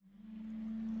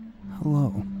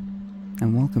Hello,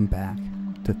 and welcome back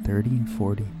to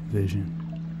 3040 Vision.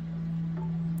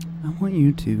 I want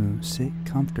you to sit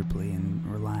comfortably and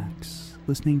relax,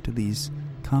 listening to these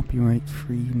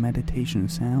copyright-free meditation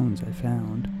sounds I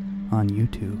found on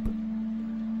YouTube.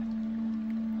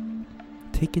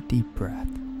 Take a deep breath.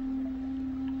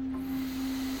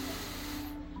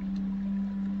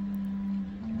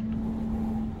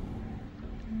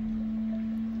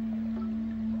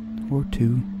 Or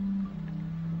two.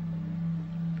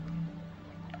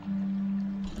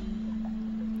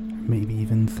 Maybe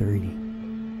even 30.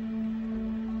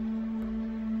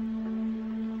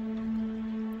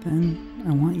 Then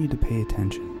I want you to pay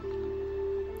attention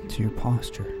to your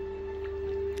posture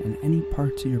and any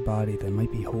parts of your body that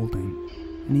might be holding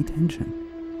any tension.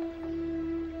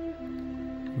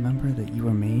 Remember that you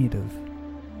are made of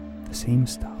the same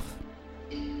stuff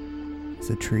as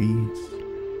the trees,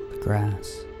 the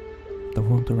grass, the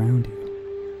world around you.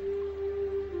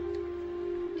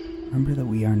 Remember that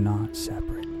we are not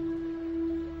separate.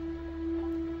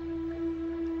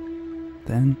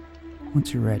 Then,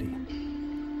 once you're ready,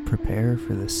 prepare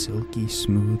for the silky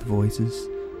smooth voices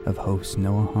of hosts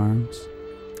Noah Harms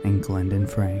and Glendon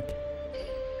Frank.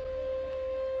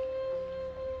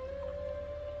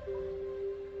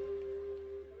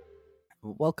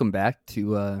 Welcome back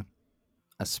to a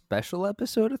special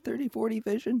episode of 3040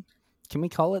 Vision. Can we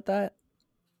call it that?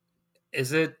 Is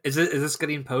this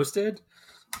getting posted?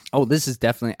 Oh, this is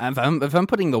definitely. If I'm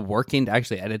putting the work in to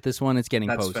actually edit this one, it's getting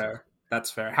posted. That's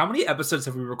fair. How many episodes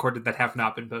have we recorded that have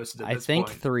not been posted at this point?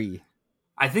 I think 3.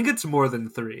 I think it's more than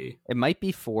 3. It might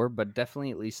be 4, but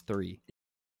definitely at least 3.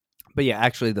 But yeah,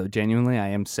 actually, though, genuinely, I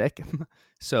am sick.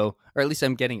 So, or at least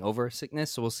I'm getting over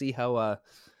sickness. So we'll see how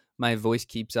my voice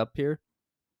keeps up here.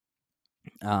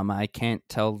 I can't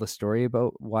tell the story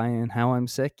about why and how I'm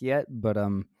sick yet, but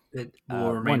it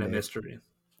will remain a mystery.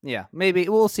 Yeah, maybe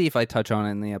we'll see if I touch on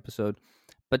it in the episode.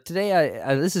 But today,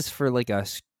 this is for like a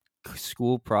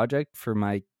school project for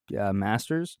my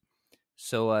master's.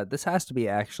 So this has to be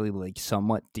actually like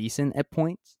somewhat decent at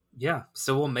points. Yeah,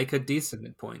 so we'll make it decent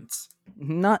at points.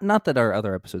 Not that our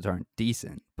other episodes aren't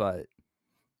decent, but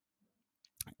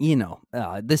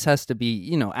this has to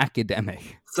be,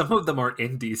 academic. Some of them are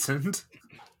indecent.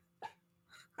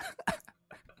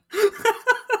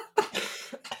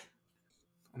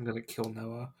 I'm gonna kill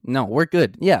Noah. No, we're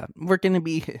good. Yeah, we're gonna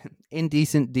be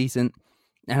indecent, decent,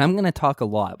 and I'm gonna talk a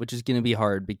lot, which is gonna be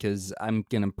hard because I'm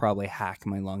gonna probably hack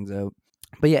my lungs out.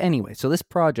 But yeah, anyway, so this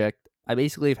project, I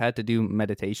basically have had to do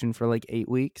meditation for like 8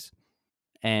 weeks,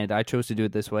 and I chose to do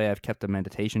it this way. I've kept a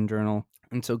meditation journal,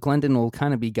 and so Glendon will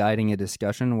kind of be guiding a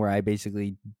discussion where I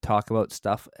basically talk about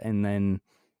stuff, and then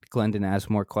Glendon asks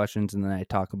more questions, and then I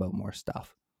talk about more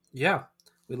stuff. Yeah,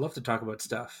 we love to talk about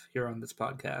stuff here on this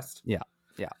podcast. Yeah.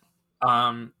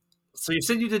 So you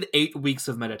said you did 8 weeks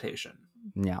of meditation.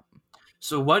 Yeah.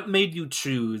 So what made you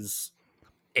choose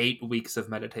 8 weeks of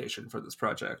meditation for this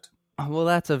project? Well,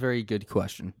 that's a very good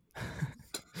question.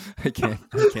 I can't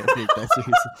take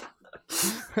that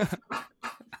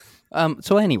seriously.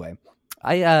 So anyway,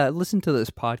 I listened to this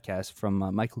podcast from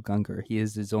Michael Gungor. He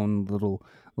has his own little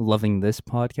Loving This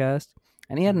podcast,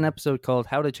 and he had an episode called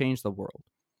How to Change the World.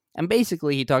 And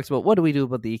basically, he talks about what do we do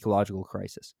about the ecological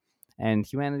crisis. And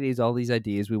humanity has all these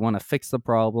ideas. We want to fix the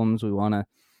problems. We want to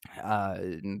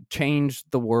change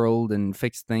the world and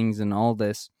fix things and all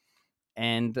this.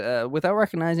 And without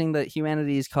recognizing that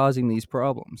humanity is causing these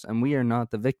problems. And we are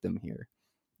not the victim here.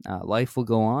 Life will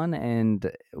go on, and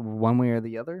one way or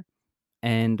the other.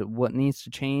 And what needs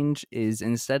to change is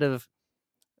instead of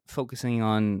focusing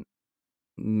on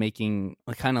making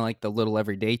kind of like the little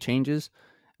everyday changes,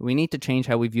 we need to change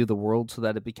how we view the world so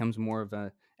that it becomes more of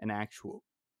an actual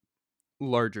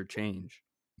larger change,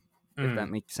 if that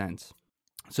makes sense.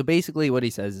 So basically what he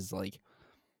says is like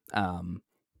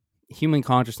human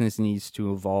consciousness needs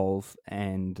to evolve,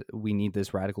 and we need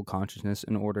this radical consciousness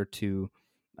in order to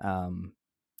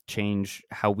change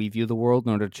how we view the world,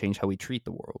 in order to change how we treat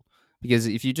the world. Because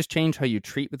if you just change how you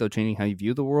treat without changing how you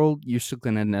view the world, you're still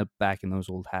going to end up back in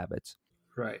those old habits.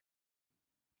 Right.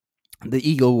 The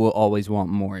ego will always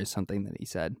want more is something that he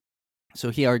said. So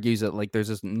he argues that like there's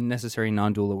this necessary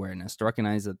non-dual awareness to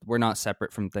recognize that we're not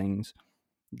separate from things,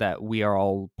 that we are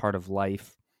all part of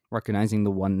life, recognizing the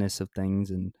oneness of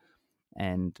things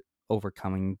and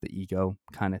overcoming the ego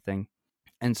kind of thing.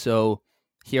 And so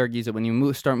he argues that when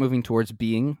you start moving towards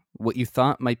being, what you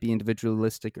thought might be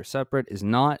individualistic or separate is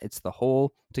not. It's the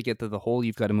whole. To get to the whole,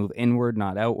 you've got to move inward,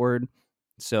 not outward.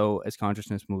 So as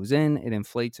consciousness moves in, it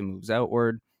inflates and moves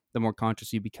outward. The more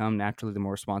conscious you become, naturally, the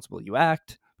more responsible you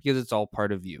act, because it's all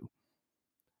part of you.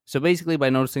 So basically, by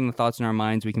noticing the thoughts in our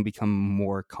minds, we can become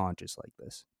more conscious like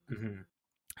this. Mm-hmm.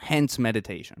 Hence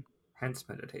meditation. Hence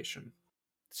meditation.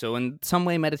 So in some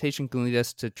way, meditation can lead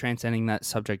us to transcending that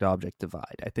subject-object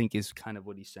divide, I think is kind of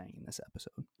what he's saying in this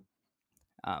episode.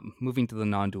 Moving to the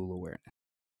non-dual awareness.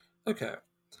 Okay.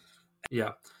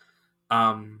 Yeah.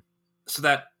 So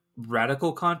that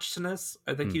radical consciousness,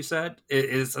 I think you said,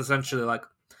 is essentially like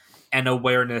an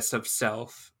awareness of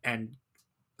self and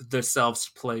the self's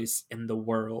place in the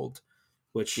world,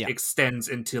 which extends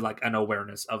into like an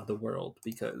awareness of the world,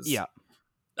 because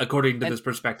according to this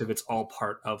perspective, it's all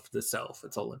part of the self.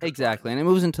 It's all intertwined. Exactly, and it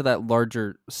moves into that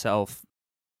larger self.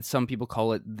 Some people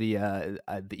call it the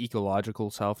ecological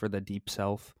self or the deep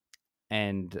self,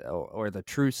 and or the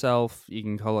true self. You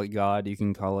can call it God. You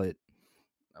can call it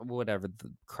whatever,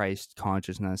 the Christ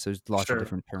consciousness. There's lots of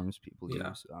different terms people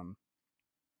use.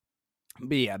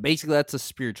 But yeah, basically that's a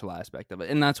spiritual aspect of it,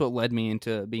 and that's what led me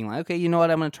into being like, okay, you know what?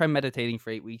 I'm going to try meditating for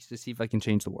 8 weeks to see if I can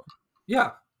change the world.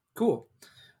 Yeah, cool.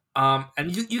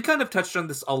 And you kind of touched on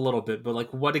this a little bit, but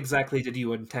like, what exactly did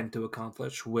you intend to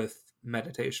accomplish with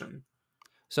meditation?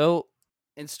 So,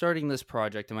 in starting this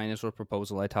project, in my initial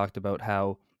proposal, I talked about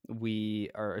how we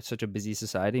are such a busy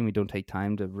society and we don't take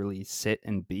time to really sit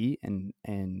and be and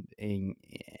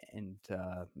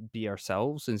be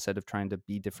ourselves instead of trying to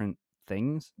be different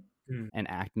things and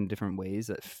act in different ways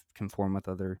that conform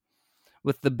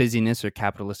with the busyness or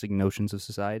capitalistic notions of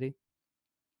society.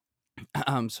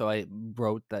 So I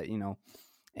wrote that,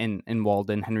 in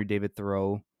Walden, Henry David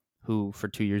Thoreau, who for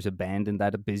 2 years abandoned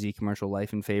that busy commercial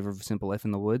life in favor of a simple life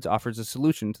in the woods, offers a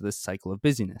solution to this cycle of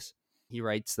busyness. He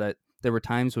writes that there were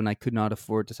times when I could not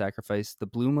afford to sacrifice the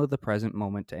bloom of the present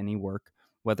moment to any work,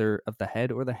 whether of the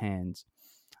head or the hands.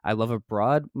 I love a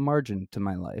broad margin to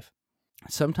my life.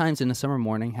 Sometimes in a summer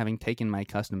morning, having taken my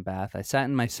accustomed bath, I sat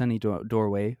in my sunny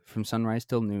doorway from sunrise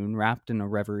till noon, wrapped in a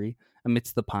reverie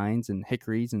amidst the pines and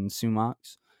hickories and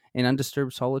sumacs, in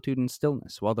undisturbed solitude and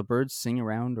stillness, while the birds sing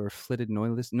around or flitted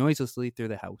noiselessly through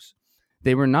the house.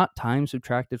 They were not times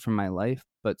subtracted from my life,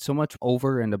 but so much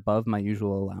over and above my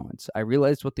usual allowance. I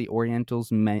realized what the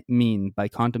Orientals mean by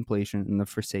contemplation and the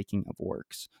forsaking of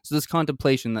works. So this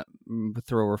contemplation that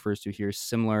Thoreau refers to here is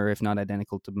similar, if not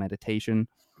identical, to meditation.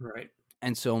 Right.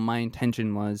 And so my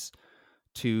intention was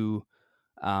to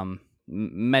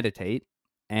meditate.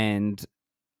 And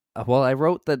I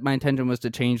wrote that my intention was to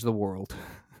change the world.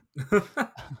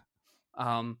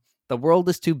 The world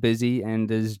is too busy, and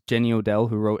as Jenny Odell,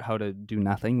 who wrote How to Do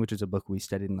Nothing, which is a book we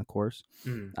studied in the course,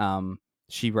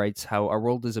 she writes how our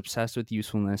world is obsessed with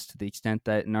usefulness to the extent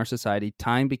that in our society,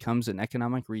 time becomes an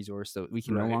economic resource that we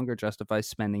can no longer justify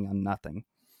spending on nothing.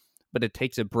 But it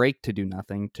takes a break to do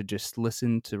nothing, to just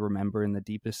listen, to remember in the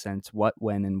deepest sense what,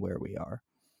 when, and where we are.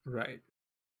 Right.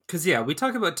 Because, we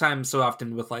talk about time so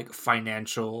often with, like,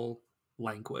 financial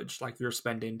language. Like, you're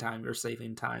spending time, you're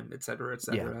saving time, etc.,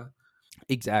 etc. Yeah,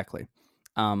 exactly.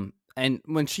 And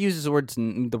when she uses the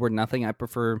word nothing, I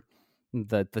prefer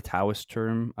the Taoist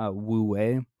term, wu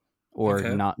wei,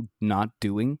 or not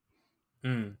doing.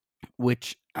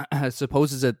 Which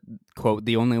supposes that, quote,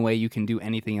 the only way you can do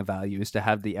anything of value is to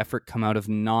have the effort come out of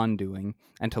non-doing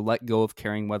and to let go of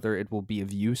caring whether it will be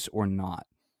of use or not,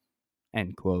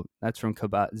 end quote. That's from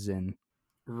Kabat-Zinn.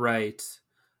 Right.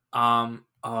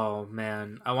 Oh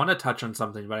man, I want to touch on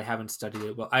something, but I haven't studied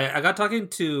it well. I got talking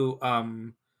to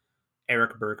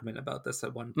Eric Bergman about this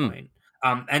at one point.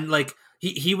 And like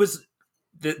he was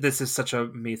this is such a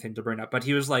me thing to bring up, but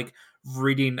he was like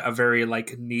reading a very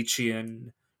like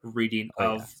Nietzschean reading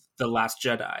of The Last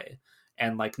Jedi,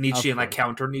 and like Nietzsche and like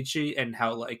counter Nietzsche, and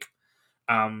how like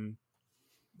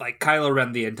Kylo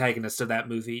Ren, the antagonist of that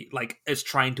movie, like is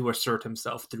trying to assert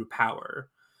himself through power.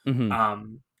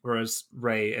 Whereas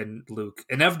Rey and Luke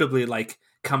inevitably like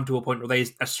come to a point where they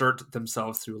assert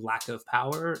themselves through lack of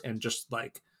power and just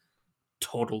like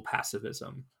total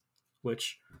passivism,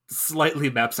 which slightly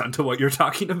maps onto what you're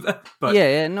talking about. But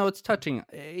no, it's touching.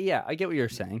 Yeah, I get what you're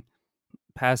saying.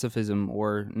 Pacifism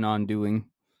or non-doing,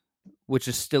 which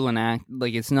is still an act.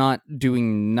 Like, it's not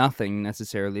doing nothing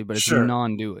necessarily, but it's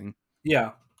non-doing.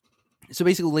 Yeah. So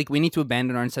basically, like, we need to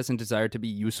abandon our incessant desire to be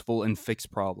useful and fix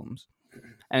problems,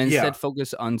 and instead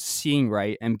focus on seeing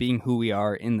right and being who we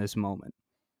are in this moment.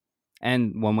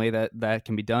 And one way that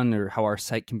can be done, or how our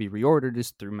sight can be reordered,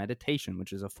 is through meditation,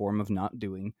 which is a form of not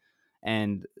doing.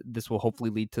 And this will hopefully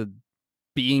lead to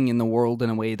being in the world in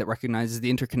a way that recognizes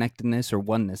the interconnectedness or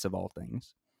oneness of all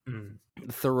things.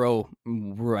 Thoreau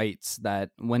writes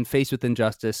that when faced with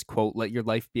injustice, quote, let your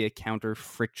life be a counter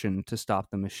friction to stop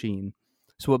the machine.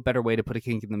 So what better way to put a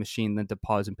kink in the machine than to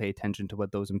pause and pay attention to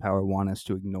what those in power want us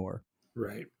to ignore?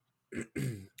 Right.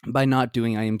 By not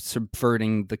doing, I am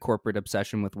subverting the corporate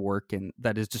obsession with work, and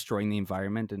that is destroying the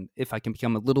environment. And if I can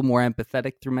become a little more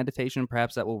empathetic through meditation,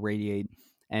 perhaps that will radiate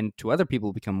and to other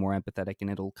people become more empathetic, and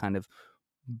it'll kind of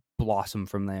blossom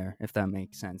from there, if that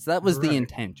makes sense. That was the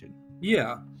intention.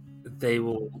 Yeah. They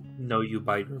will know you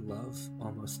by your love,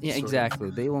 almost. Yeah,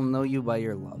 exactly. They will know you by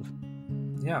your love.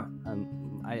 Yeah.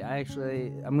 I'm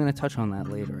going to touch on that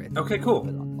later. I think, okay, cool. A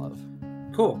bit on love.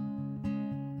 Cool.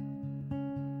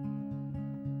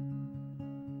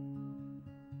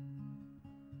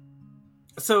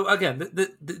 So again,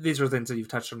 these are things that you've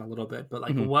touched on a little bit, but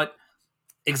like, what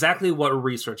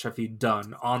research have you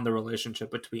done on the relationship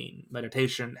between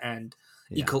meditation and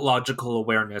ecological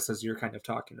awareness, as you're kind of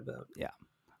talking about? Yeah.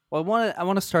 Well, I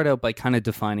want to start out by kind of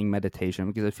defining meditation,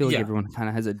 because I feel like everyone kind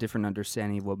of has a different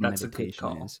understanding of what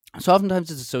meditation is. So oftentimes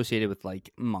it's associated with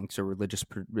like monks or religious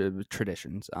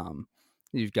traditions.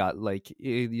 You've got like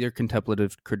your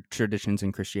contemplative traditions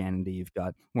in Christianity. You've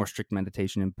got more strict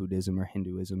meditation in Buddhism or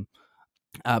Hinduism.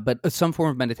 But some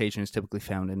form of meditation is typically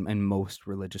found in most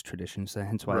religious traditions,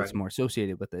 hence why it's more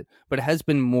associated with it. But it has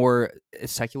been more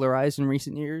secularized in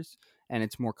recent years, and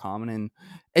it's more common in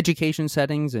education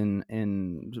settings and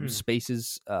in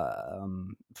spaces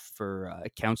for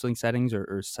counseling settings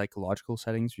or psychological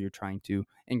settings where you're trying to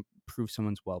improve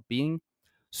someone's well-being.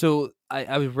 So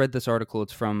I read this article.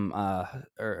 It's from,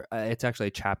 it's actually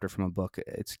a chapter from a book.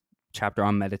 It's chapter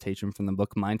on meditation from the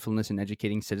book Mindfulness and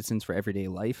Educating Citizens for Everyday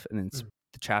Life, and it's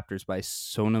the chapters by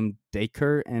Sonam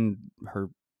Dekar and her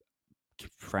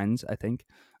friends, I think.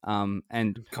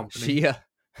 And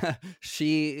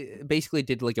she basically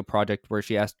did like a project where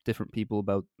she asked different people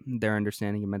about their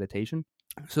understanding of meditation.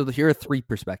 So here are 3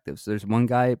 perspectives. There's one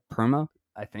guy, Perma.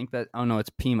 I think that, oh no, it's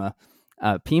Pima.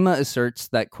 Pima asserts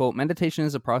that, quote, meditation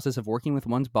is a process of working with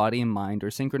one's body and mind,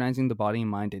 or synchronizing the body and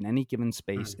mind in any given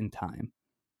space and time.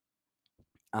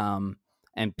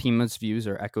 And Pima's views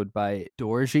are echoed by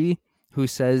Dorji, who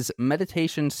says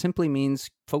meditation simply means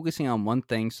focusing on one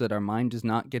thing so that our mind does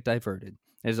not get diverted.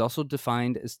 It is also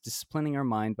defined as disciplining our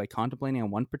mind by contemplating on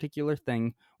one particular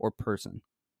thing or person.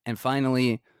 And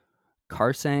finally,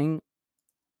 Karsang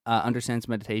understands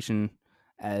meditation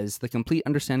as the complete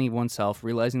understanding of oneself,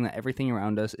 realizing that everything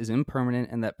around us is impermanent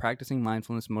and that practicing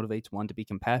mindfulness motivates one to be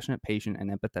compassionate, patient, and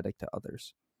empathetic to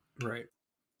others. Right.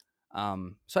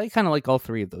 So I kind of like all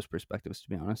 3 of those perspectives, to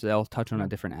be honest. They all touch on a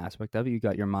different aspect of it. You've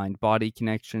got your mind-body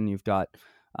connection. You've got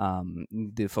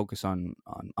the focus on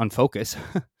focus.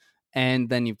 And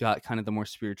then you've got kind of the more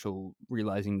spiritual,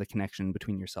 realizing the connection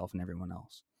between yourself and everyone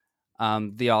else.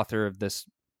 The author of this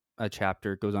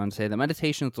chapter goes on to say that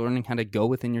meditation is learning how to go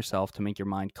within yourself to make your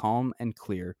mind calm and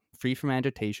clear, free from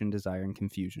agitation, desire, and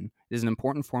confusion. It is an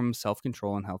important form of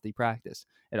self-control and healthy practice.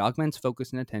 It augments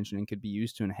focus and attention and could be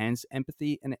used to enhance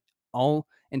empathy and all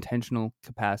intentional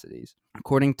capacities.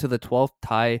 According to the 12th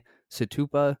Thai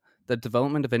Stupa, the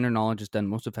development of inner knowledge is done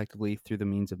most effectively through the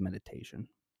means of meditation.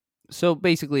 So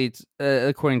basically, it's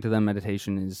according to them,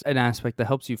 meditation is an aspect that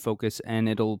helps you focus, and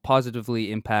it'll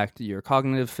positively impact your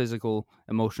cognitive, physical,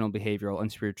 emotional, behavioral,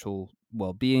 and spiritual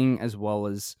well-being, as well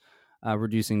as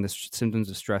reducing the symptoms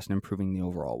of stress and improving the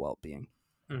overall well-being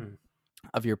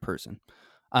of your person.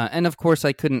 And of course,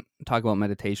 I couldn't talk about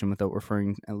meditation without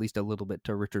referring at least a little bit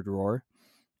to Richard Rohr.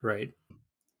 Right.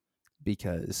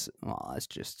 Because, well,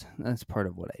 that's part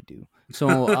of what I do.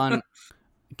 So on...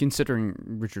 Considering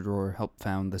Richard Rohr helped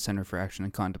found the Center for Action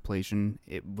and Contemplation,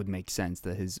 it would make sense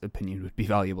that his opinion would be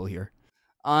valuable here.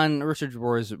 On Richard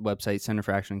Rohr's website, Center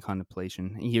for Action and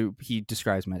Contemplation, he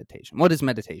describes meditation. What is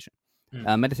meditation?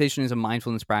 Meditation is a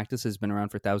mindfulness practice that has been around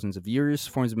for thousands of years.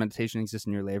 Forms of meditation exist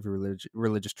in nearly every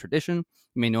religious tradition.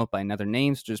 You may know it by another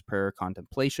name, such as prayer or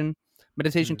contemplation.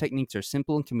 Meditation techniques are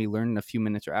simple and can be learned in a few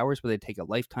minutes or hours, but they take a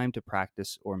lifetime to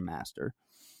practice or master.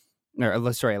 A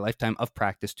lifetime of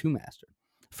practice to master.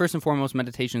 First and foremost,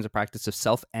 meditation is a practice of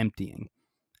self-emptying.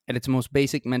 At its most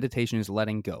basic, meditation is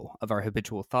letting go of our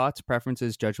habitual thoughts,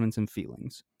 preferences, judgments, and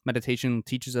feelings. Meditation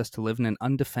teaches us to live in an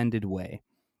undefended way.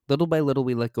 Little by little,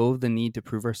 we let go of the need to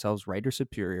prove ourselves right or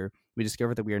superior. We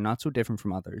discover that we are not so different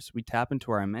from others. We tap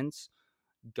into our immense,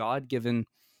 God-given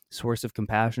source of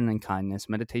compassion and kindness.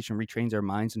 Meditation retrains our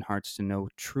minds and hearts to know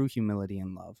true humility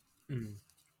and love.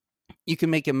 You can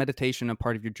make a meditation a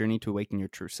part of your journey to awaken your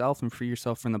true self and free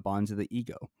yourself from the bonds of the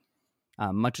ego.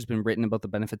 Much has been written about the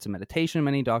benefits of meditation.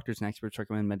 Many doctors and experts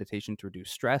recommend meditation to reduce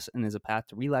stress and as a path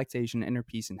to relaxation, inner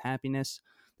peace, and happiness.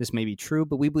 This may be true,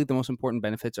 but we believe the most important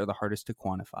benefits are the hardest to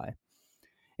quantify.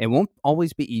 It won't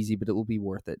always be easy, but it will be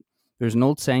worth it. There's an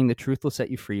old saying, the truth will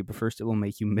set you free, but first it will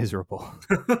make you miserable.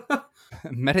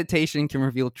 Meditation can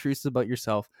reveal truths about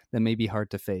yourself that may be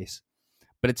hard to face.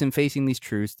 But it's in facing these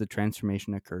truths that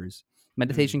transformation occurs.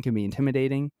 Meditation can be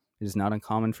intimidating. It is not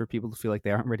uncommon for people to feel like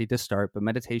they aren't ready to start, but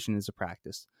meditation is a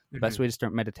practice. The best way to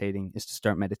start meditating is to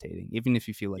start meditating, even if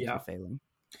you feel like you're failing.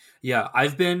 Yeah,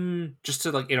 I've been, just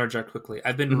to like interject quickly,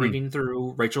 I've been reading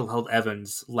through Rachel Held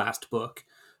Evans' last book,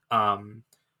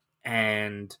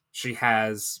 and she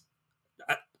has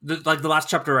the last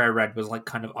chapter I read was like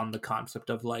kind of on the concept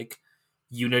of like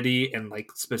unity and like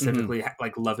specifically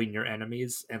like loving your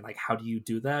enemies and like how do you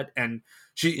do that, and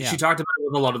she talked about it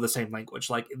with a lot of the same language,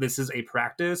 like this is a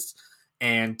practice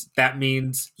and that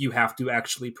means you have to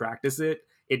actually practice it.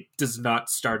 It does not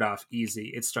start off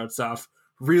easy. It starts off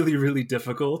really, really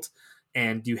difficult,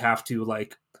 and you have to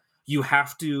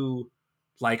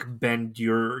bend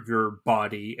your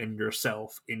body and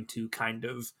yourself into kind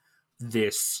of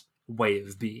this way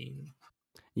of being.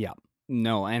 Yeah.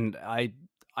 No, and I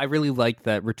really like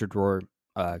that Richard Rohr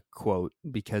quote,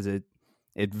 because it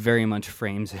very much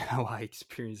frames how I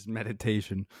experienced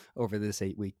meditation over this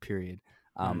 8-week period.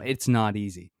 It's not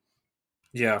easy.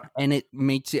 Yeah. And it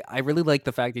makes it, I really like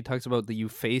the fact he talks about that you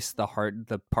face the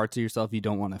parts of yourself you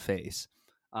don't want to face.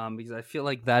 Because I feel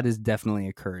like that has definitely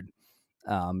occurred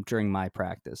during my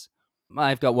practice.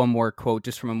 I've got one more quote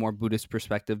just from a more Buddhist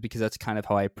perspective, because that's kind of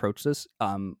how I approach this.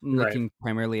 Looking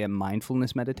primarily at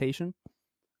mindfulness meditation.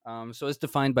 So as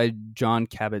defined by Jon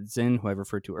Kabat-Zinn, who I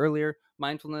referred to earlier,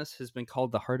 mindfulness has been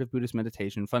called the heart of Buddhist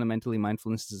meditation. Fundamentally,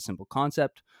 mindfulness is a simple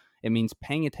concept. It means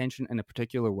paying attention in a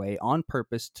particular way on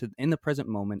purpose in the present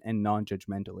moment and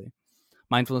non-judgmentally.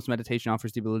 Mindfulness meditation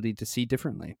offers the ability to see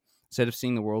differently. Instead of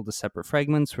seeing the world as separate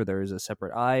fragments where there is a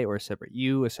separate I or a separate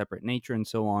you, a separate nature, and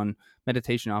so on,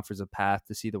 meditation offers a path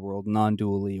to see the world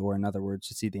non-dually, or in other words,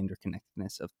 to see the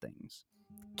interconnectedness of things.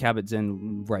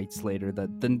 Kabat-Zinn writes later that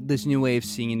this new way of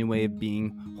seeing, a new way of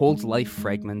being, holds life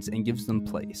fragments and gives them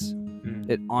place.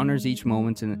 It honors each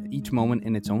moment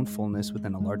in its own fullness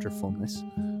within a larger fullness.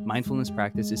 Mindfulness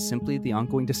practice is simply the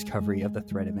ongoing discovery of the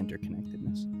thread of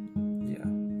interconnectedness. Yeah.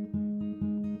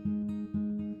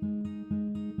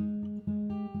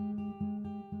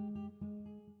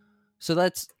 So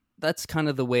that's kind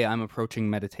of the way I'm approaching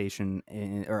meditation,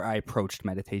 or I approached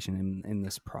meditation in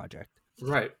this project.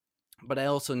 Right. But I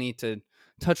also need to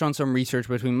touch on some research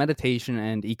between meditation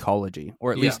and ecology,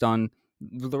 or at least on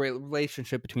the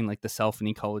relationship between like the self and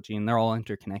ecology, and they're all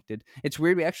interconnected. It's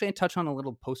weird. We actually touch on a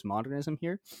little postmodernism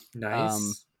here.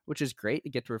 Nice. Which is great to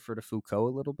get to refer to Foucault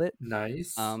a little bit.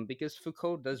 Nice. Because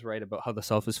Foucault does write about how the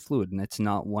self is fluid and it's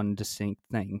not one distinct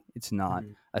thing. It's not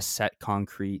a set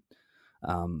concrete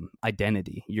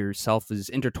identity. Your self is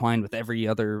intertwined with every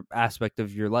other aspect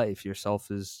of your life. Your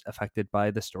self is affected by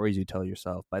the stories you tell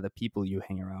yourself, by the people you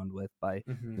hang around with, by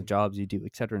the jobs you do,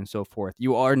 etc., and so forth.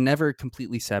 You are never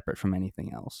completely separate from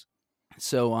anything else.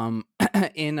 So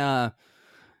in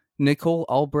Nicole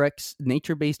Albrecht's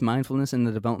Nature-Based Mindfulness and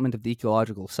the Development of the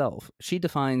Ecological Self, she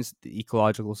defines the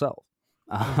ecological self.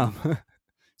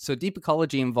 So deep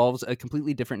ecology involves a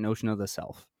completely different notion of the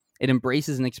self. It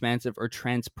embraces an expansive or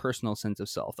transpersonal sense of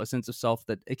self, a sense of self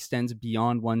that extends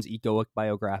beyond one's egoic,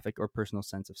 biographic, or personal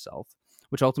sense of self,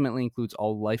 which ultimately includes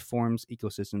all life forms,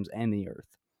 ecosystems, and the earth.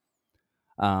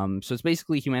 So it's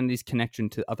basically humanity's connection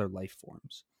to other life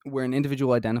forms, where an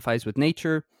individual identifies with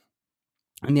nature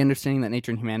and the understanding that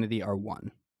nature and humanity are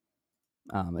one.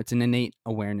 It's an innate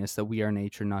awareness that we are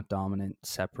nature, not dominant,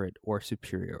 separate, or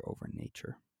superior over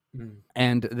nature.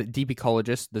 And the deep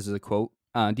ecologists, this is a quote,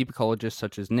 deep ecologists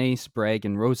such as Nace, Bragg,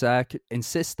 and Rozak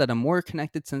insist that a more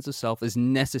connected sense of self is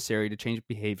necessary to change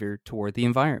behavior toward the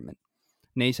environment.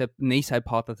 Nace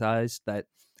hypothesized that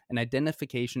an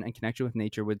identification and connection with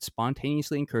nature would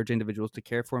spontaneously encourage individuals to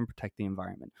care for and protect the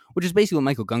environment, which is basically what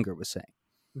Michael Gungor was saying.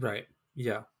 Right.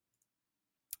 Yeah.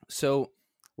 So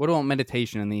what about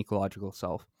meditation and the ecological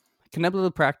self?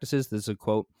 Contemplative practices, this is a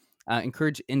quote,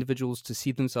 encourage individuals to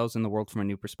see themselves in the world from a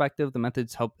new perspective. The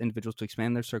methods help individuals to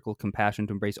expand their circle of compassion,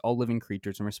 to embrace all living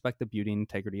creatures, and respect the beauty and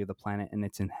integrity of the planet and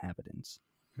its inhabitants.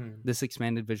 This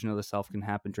expanded vision of the self can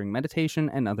happen during meditation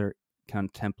and other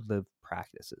contemplative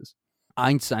practices.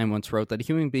 Einstein once wrote that a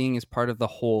human being is part of the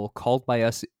whole, called by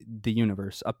us the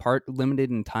universe, a part limited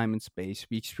in time and space.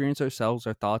 We experience ourselves,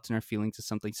 our thoughts, and our feelings as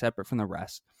something separate from the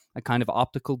rest, a kind of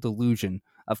optical delusion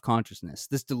of consciousness.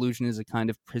 This delusion is a kind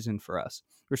of prison for us,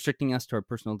 restricting us to our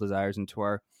personal desires and to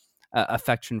our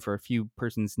affection for a few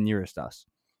persons nearest us.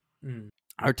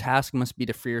 Our task must be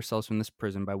to free ourselves from this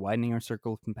prison by widening our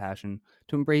circle of compassion,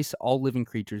 to embrace all living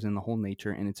creatures and the whole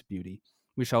nature and its beauty.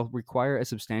 We shall require a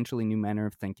substantially new manner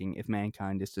of thinking if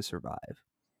mankind is to survive.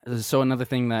 So another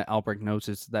thing that Albrecht notes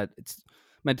is that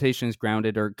meditation is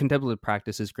grounded, or contemplative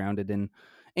practice is grounded in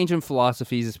ancient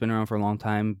philosophies. It's been around for a long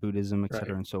time, Buddhism, etc.,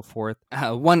 Right. and so forth.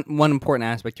 One important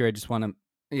aspect here I just want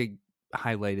to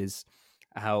highlight is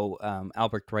how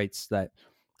Albrecht writes that,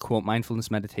 quote,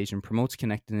 mindfulness meditation promotes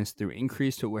connectedness through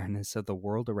increased awareness of the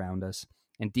world around us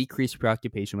and decreased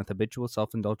preoccupation with habitual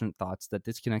self-indulgent thoughts that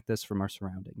disconnect us from our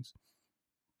surroundings.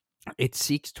 It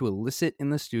seeks to elicit in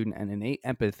the student an innate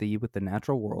empathy with the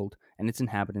natural world and its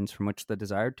inhabitants, from which the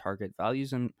desired target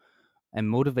values and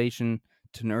motivation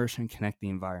to nourish and connect the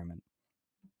environment.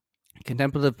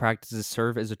 Contemplative practices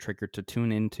serve as a trigger to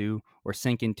tune into or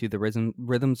sink into the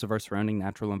rhythms of our surrounding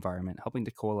natural environment, helping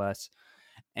to coalesce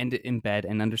and embed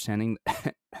an understanding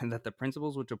that the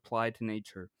principles which apply to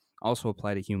nature also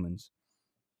apply to humans.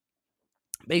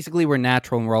 Basically, we're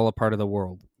natural and we're all a part of the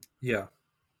world. Yeah.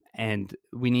 And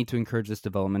we need to encourage this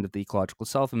development of the ecological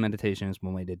self, and meditation is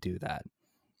one way to do that.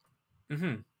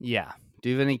 Mm-hmm. Yeah. Do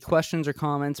you have any questions or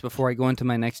comments before I go into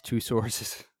my next two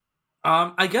sources?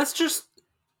 I guess just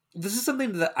this is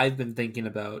something that I've been thinking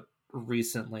about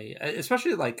recently,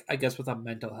 especially like I guess with a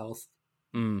mental health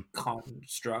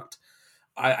construct.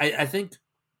 I think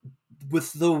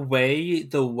with the way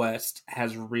the West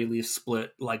has really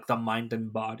split like the mind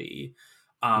and body,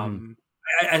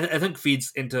 I think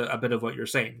feeds into a bit of what you're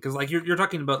saying, because like you're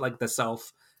talking about like the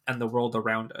self and the world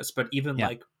around us, but even Yeah.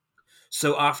 like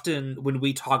so often when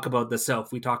we talk about the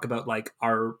self, we talk about like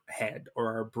our head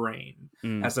or our brain,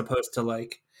 as opposed to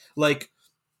like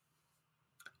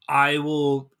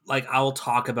I'll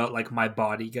talk about like my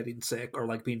body getting sick or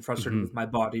like being frustrated with my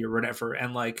body or whatever,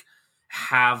 and like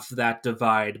have that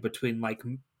divide between like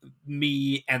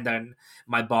me and then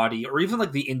my body, or even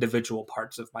like the individual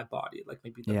parts of my body, like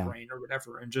maybe the brain or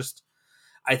whatever. And just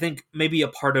I think maybe a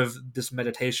part of this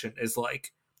meditation is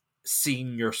like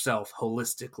seeing yourself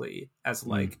holistically as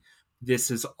like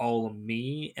this is all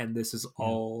me and this is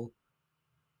all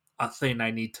a thing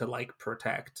I need to like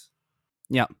protect.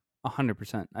 Yeah,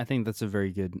 100%. I think that's a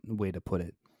very good way to put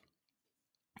it.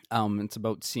 It's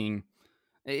about seeing,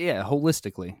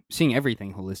 holistically, seeing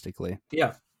everything holistically.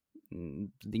 Yeah,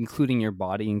 including your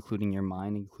body, including your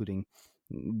mind, including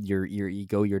your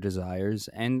ego, your desires,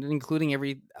 and including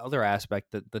every other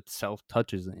aspect that self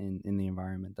touches in the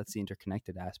environment. That's the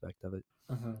interconnected aspect of it.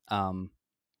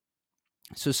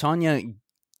 So Sonia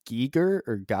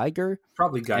Geiger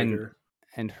probably Geiger.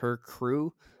 and her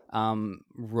crew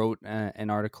wrote an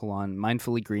article on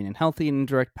mindfully green and healthy, an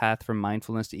indirect path from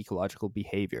mindfulness to ecological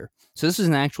behavior. So this is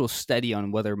an actual study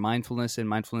on whether mindfulness and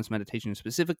mindfulness meditation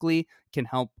specifically can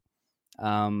help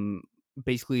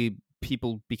basically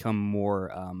people become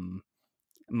more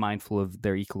mindful of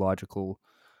their ecological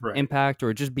impact,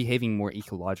 or just behaving more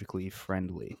ecologically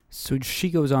friendly. So she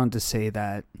goes on to say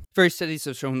that various studies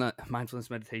have shown that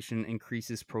mindfulness meditation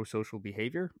increases pro-social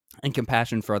behavior and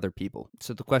compassion for other people.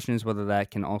 So the question is whether that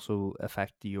can also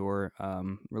affect your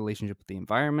relationship with the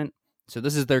environment. So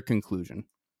this is their conclusion.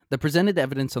 The presented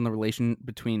evidence on the relation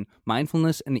between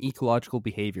mindfulness and ecological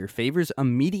behavior favors a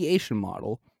mediation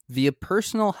model via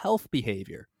personal health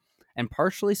behavior and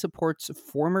partially supports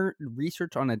former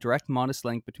research on a direct modest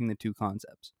link between the two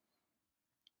concepts.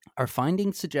 Our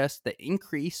findings suggest that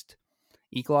increased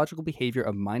ecological behavior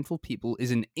of mindful people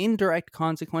is an indirect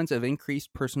consequence of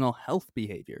increased personal health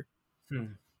behavior.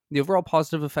 The overall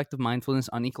positive effect of mindfulness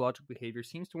on ecological behavior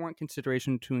seems to warrant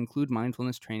consideration to include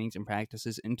mindfulness trainings and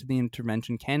practices into the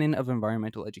intervention canon of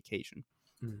environmental education.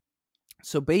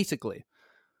 So basically,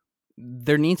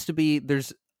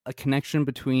 there's a connection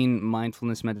between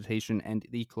mindfulness meditation and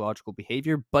the ecological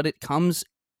behavior, but it comes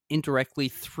indirectly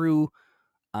through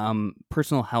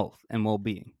personal health and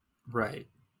well-being. Right.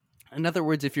 In other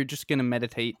words, if you're just going to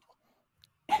meditate,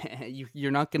 you're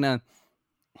not going to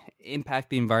impact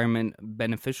the environment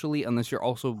beneficially unless you're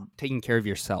also taking care of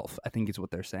yourself, I think is what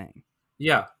they're saying.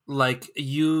 Yeah, like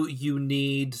you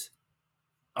need,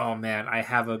 oh man, I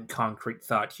have a concrete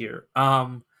thought here.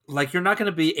 Like you're not going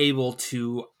to be able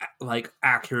to like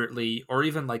accurately or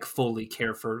even like fully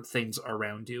care for things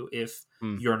around you if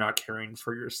you're not caring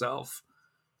for yourself.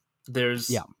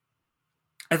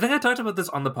 I think I talked about this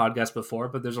on the podcast before,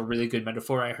 but there's a really good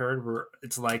metaphor I heard where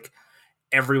it's like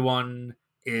everyone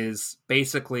is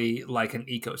basically like an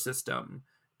ecosystem,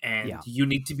 and you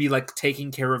need to be like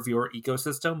taking care of your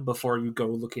ecosystem before you go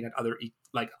looking at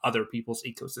other people's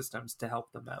ecosystems to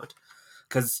help them out.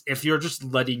 Because if you're just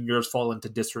letting yours fall into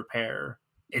disrepair,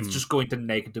 it's just going to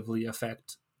negatively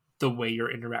affect the way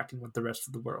you're interacting with the rest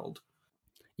of the world.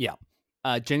 Yeah.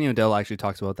 Jenny Odell actually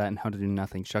talks about that and How to Do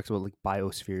Nothing. She talks about like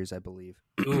biospheres, I believe.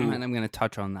 And I'm going to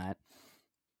touch on that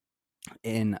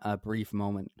in a brief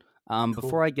moment. Cool.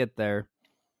 Before I get there,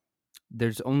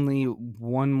 there's only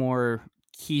one more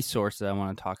key source that I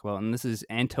want to talk about, and this is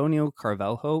Antonio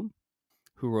Carvalho,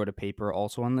 who wrote a paper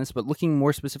also on this, but looking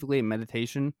more specifically at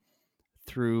meditation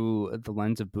through the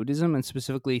lens of Buddhism, and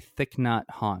specifically Thich Nhat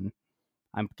Hanh.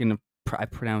 I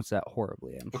pronounce that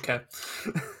horribly. Okay.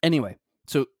 Anyway,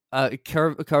 so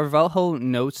Carvalho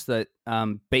notes that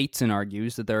Bateson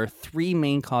argues that there are three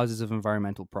main causes of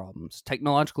environmental problems: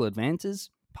 technological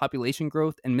advances, population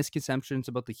growth, and misconceptions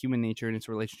about the human nature and its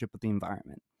relationship with the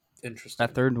environment. Interesting.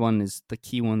 That third one is the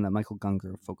key one that Michael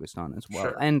Gungor focused on as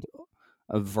well, and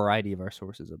a variety of our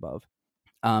sources above.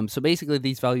 So basically,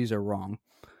 these values are wrong.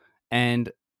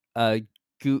 And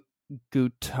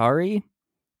Guattari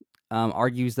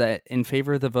argues that in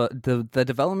favor of the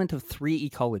development of three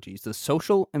ecologies: the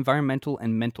social, environmental,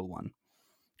 and mental one,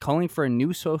 calling for a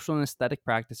new social and aesthetic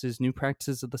practices, new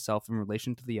practices of the self in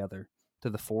relation to the other, to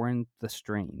the foreign, the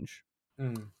strange.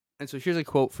 And so here's a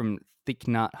quote from Thich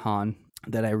Nhat Hanh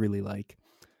that I really like.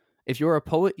 If you are a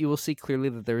poet, you will see clearly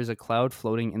that there is a cloud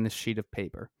floating in this sheet of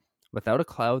paper. Without a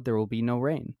cloud, there will be no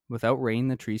rain. Without rain,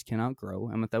 the trees cannot grow,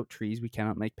 and without trees, we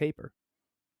cannot make paper.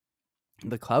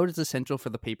 The cloud is essential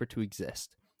for the paper to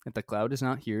exist. If the cloud is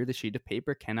not here, the sheet of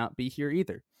paper cannot be here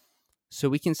either. So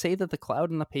we can say that the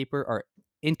cloud and the paper are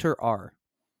inter-are.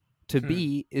 To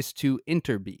be is to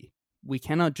inter-be. We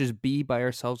cannot just be by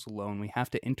ourselves alone. We have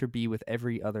to inter-be with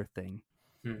every other thing.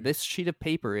 This sheet of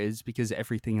paper is because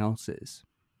everything else is.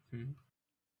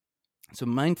 So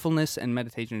mindfulness and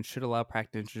meditation should allow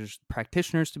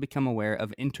practitioners to become aware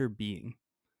of interbeing.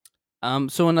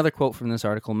 So another quote from this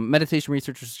article: meditation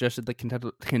researchers suggested that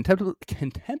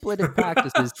contemplative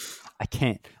practices I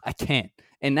can't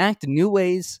enact new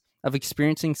ways of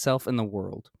experiencing self in the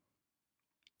world,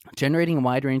 generating a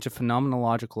wide range of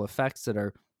phenomenological effects that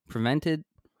are prevented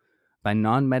by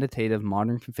non-meditative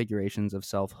modern configurations of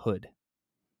selfhood.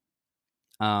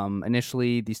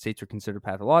 Initially, these states were considered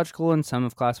pathological, and some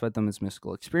have classified them as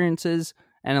mystical experiences,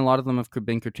 and a lot of them have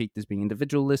been critiqued as being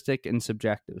individualistic and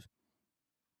subjective.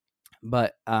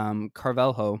 But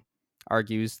Carvalho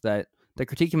argues that the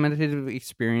critique of meditative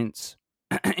experience,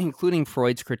 including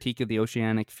Freud's critique of the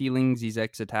oceanic feelings,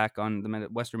 Zizek's attack on the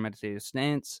Western meditative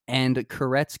stance, and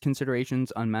Kuret's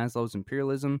considerations on Maslow's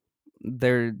imperialism,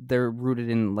 they're rooted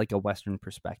in like a Western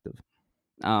perspective.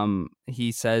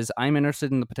 He says, I'm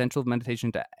interested in the potential of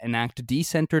meditation to enact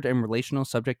decentered and relational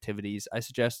subjectivities. I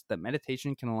suggest that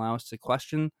meditation can allow us to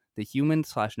question the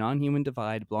human/non-human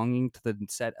divide belonging to the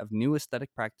set of new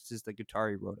aesthetic practices that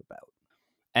Guattari wrote about.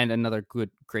 And another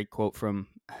great quote from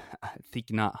Thich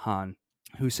Nhat Hanh,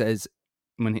 who says,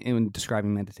 when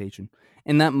describing meditation,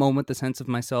 in that moment, the sense of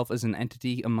myself as an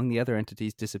entity among the other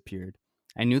entities disappeared.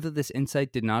 I knew that this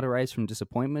insight did not arise from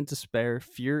disappointment, despair,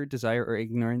 fear, desire, or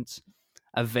ignorance.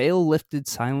 A veil lifted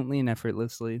silently and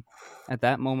effortlessly. At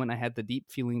that moment, I had the deep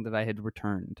feeling that I had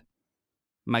returned.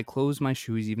 My clothes, my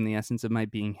shoes, even the essence of my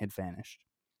being had vanished.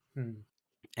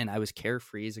 And I was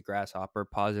carefree as a grasshopper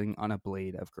pausing on a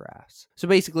blade of grass. So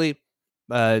basically,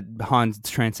 Hanh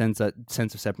transcends that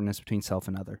sense of separateness between self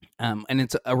and other. And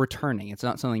it's a returning. It's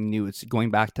not something new. It's going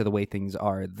back to the way things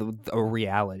are, the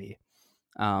reality.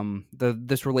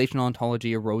 This relational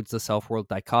ontology erodes the self-world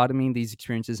dichotomy. These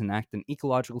experiences enact an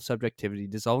ecological subjectivity,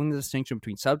 dissolving the distinction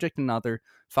between subject and other,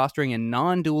 fostering a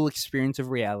non-dual experience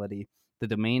of reality. The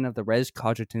domain of the res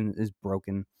cogitans is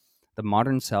broken. The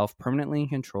modern self, permanently in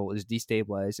control, is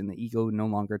destabilized, and the ego no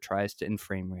longer tries to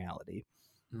enframe reality.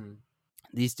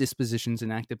 These dispositions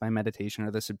enacted by meditation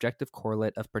are the subjective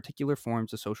correlate of particular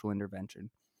forms of social intervention.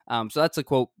 So that's a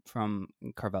quote from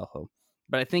Carvalho.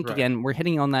 But I think, again, we're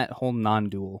hitting on that whole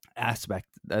non-dual aspect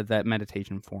that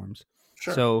meditation forms.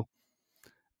 So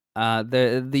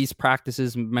these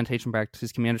practices, meditation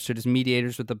practices, can be understood as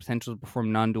mediators with the potential to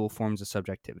perform non-dual forms of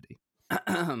subjectivity,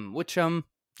 which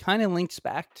kind of links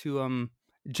back to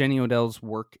Jenny Odell's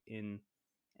work in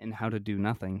How to Do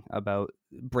Nothing, about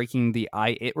breaking the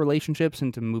I-it relationships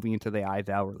into moving into the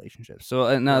I-thou relationships. So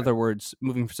in other words,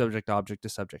 moving from subject-object to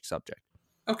subject-subject.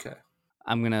 Okay.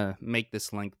 I'm going to make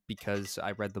this link because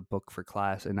I read the book for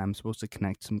class and I'm supposed to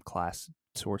connect some class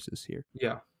sources here.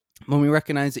 Yeah. When we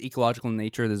recognize the ecological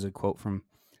nature, there's a quote from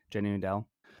Jenny Odell.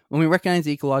 When we recognize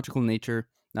the ecological nature,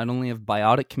 not only of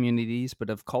biotic communities, but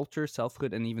of culture,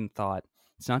 selfhood, and even thought,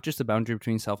 it's not just the boundary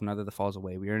between self and other that falls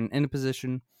away. We are in a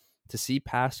position to see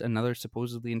past another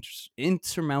supposedly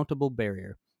insurmountable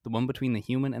barrier, the one between the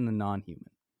human and the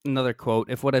non-human. Another quote,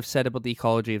 if what I've said about the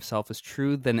ecology of self is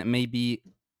true, then it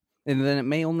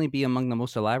may only be among the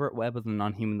most elaborate web of the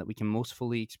non-human that we can most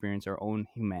fully experience our own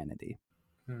humanity.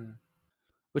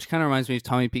 Which kind of reminds me of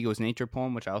Tommy Pico's nature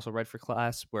poem, which I also read for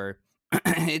class, where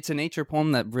it's a nature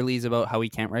poem that really is about how he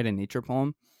can't write a nature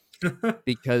poem.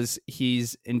 because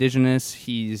he's indigenous,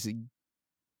 he's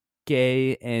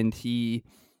gay, and he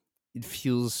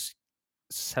feels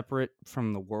separate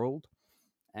from the world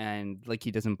and like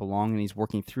he doesn't belong, and he's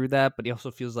working through that, but he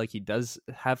also feels like he does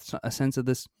have a sense of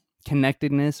this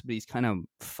connectedness, but he's kind of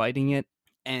fighting it.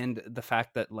 And the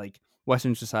fact that like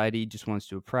Western society just wants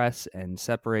to oppress and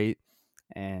separate,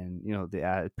 and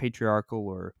the patriarchal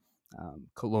or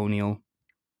colonial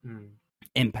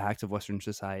impact of Western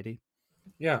society.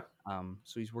 Yeah.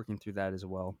 So he's working through that as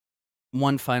well.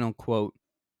 One final quote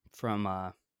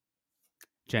from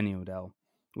Jenny Odell,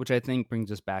 which I think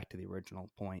brings us back to the original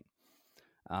point.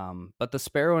 But the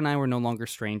sparrow and I were no longer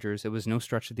strangers. It was no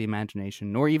stretch of the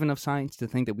imagination, nor even of science, to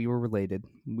think that we were related.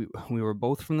 We were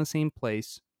both from the same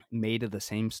place, made of the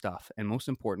same stuff, and most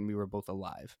important, we were both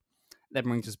alive. That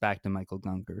brings us back to Michael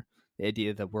Gungor, the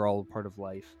idea that we're all a part of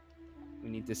life. We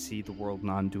need to see the world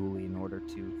non-dually in order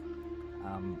to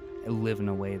live in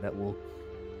a way that will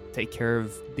take care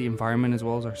of the environment as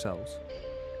well as ourselves.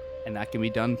 And that can be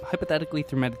done hypothetically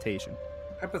through meditation.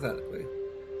 Hypothetically.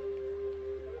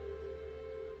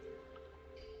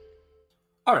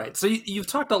 All right, so you've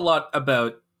talked a lot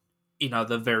about,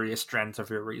 the various strands of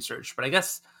your research, but I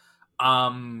guess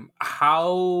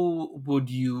how would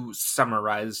you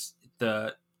summarize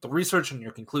the research and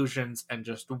your conclusions and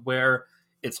just where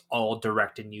it's all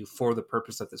directing you for the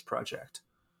purpose of this project?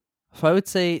 So I would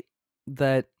say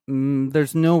that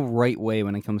there's no right way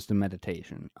when it comes to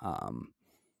meditation.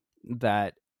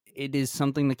 That it is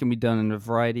something that can be done in a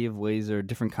variety of ways. There are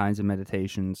different kinds of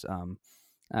meditations.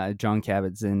 Jon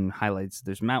Kabat-Zinn highlights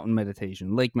there's mountain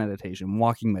meditation, lake meditation,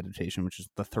 walking meditation, which is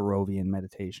the Thoreauvian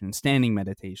meditation, standing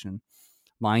meditation,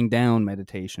 lying down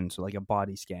meditation, so like a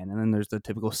body scan. And then there's the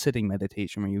typical sitting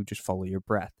meditation where you just follow your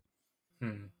breath.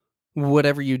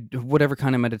 Whatever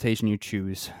kind of meditation you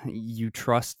choose, you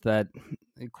trust that,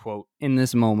 quote, in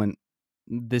this moment,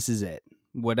 this is it.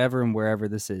 Whatever and wherever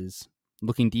this is,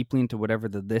 looking deeply into whatever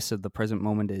the this of the present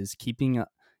moment is, keep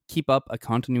up a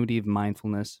continuity of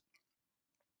mindfulness,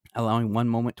 allowing one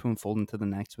moment to unfold into the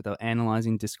next without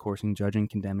analyzing, discoursing, judging,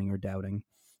 condemning, or doubting.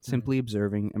 Simply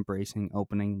observing, embracing,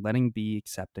 opening, letting be,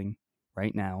 accepting,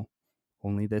 right now,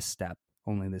 only this step,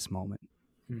 only this moment.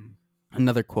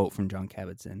 Another quote from Jon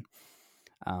Kabat-Zinn.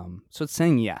 So it's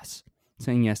saying yes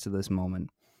to this moment.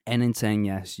 And in saying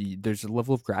yes, there's a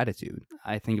level of gratitude.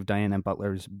 I think of Diana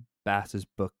Butler Bass's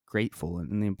book, Grateful,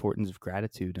 and the importance of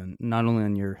gratitude, and not only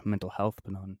on your mental health,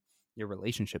 but on your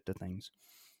relationship to things.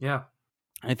 Yeah.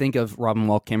 I think of Robin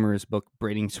Wall Kimmerer's book,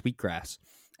 Braiding Sweetgrass,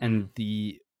 and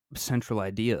the central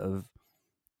idea of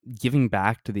giving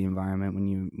back to the environment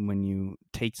when you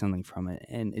take something from it.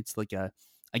 And it's like a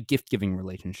gift-giving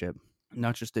relationship,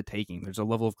 not just a taking. There's a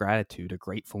level of gratitude, a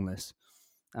gratefulness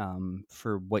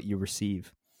for what you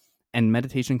receive. And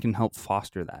meditation can help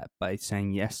foster that by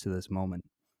saying yes to this moment.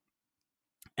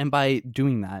 And by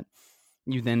doing that,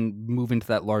 you then move into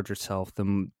that larger self,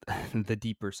 the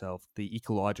deeper self, the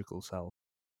ecological self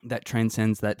that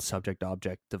transcends that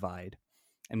subject-object divide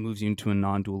and moves you into a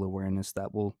non-dual awareness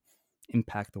that will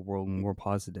impact the world more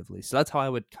positively. So that's how I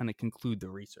would kind of conclude the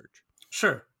research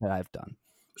that I've done.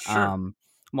 Sure.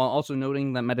 While also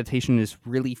noting that meditation is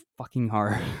really fucking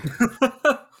hard.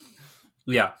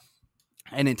 Yeah.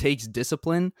 And it takes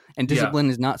discipline, and discipline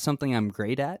is not something I'm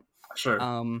great at. Sure.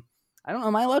 I don't know.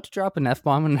 Am I allowed to drop an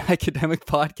F-bomb in an academic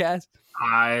podcast?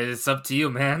 It's up to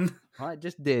you, man. Well, I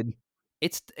just did.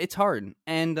 It's hard,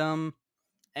 and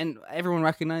everyone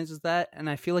recognizes that. And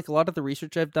I feel like a lot of the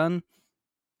research I've done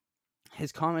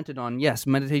has commented on, yes,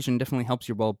 meditation definitely helps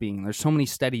your well-being. There's so many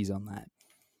studies on that.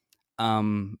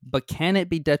 But can it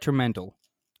be detrimental?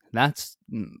 That's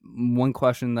one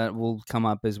question that will come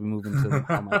up as we move into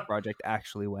how my project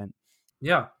actually went.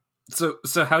 Yeah. So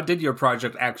how did your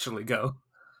project actually go?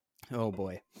 Oh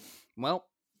boy. Well,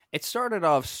 it started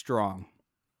off strong.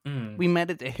 We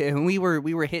We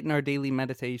were hitting our daily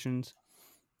meditations.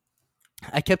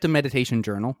 I kept a meditation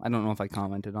journal. I don't know if I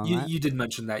commented on that. You did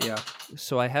mention that, yeah.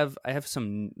 So I have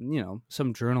some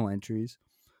some journal entries,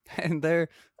 and there.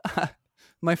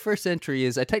 My first entry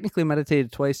is I technically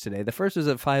meditated twice today. The first was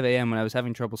at 5 a.m. when I was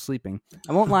having trouble sleeping.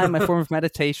 I won't lie, my form of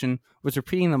meditation was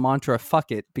repeating the mantra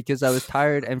 "fuck it" because I was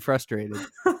tired and frustrated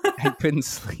and couldn't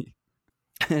sleep.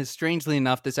 Strangely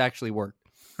enough, this actually worked.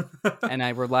 And I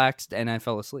relaxed and I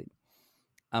fell asleep.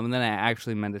 And then I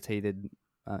actually meditated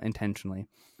intentionally.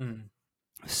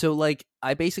 So, like,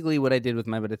 what I did with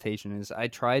my meditation is I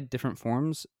tried different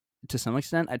forms to some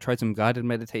extent. I tried some guided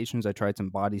meditations. I tried some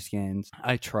body scans.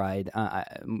 I tried,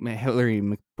 Hillary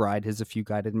McBride has a few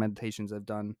guided meditations I've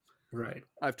done. Right.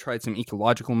 I've tried some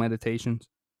ecological meditations.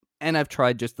 And I've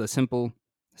tried just the simple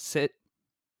sit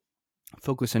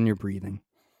focus on your breathing.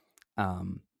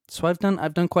 So I've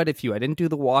done quite a few. I didn't do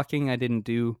the walking. I didn't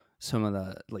do some of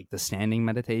the standing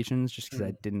meditations just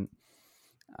because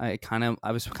I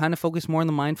was kind of focused more on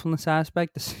the mindfulness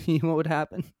aspect to see what would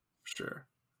happen. Sure.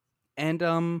 And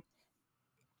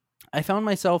I found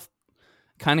myself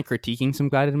kind of critiquing some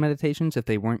guided meditations if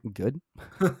they weren't good.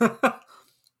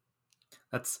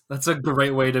 That's a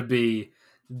great way to be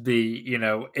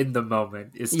in the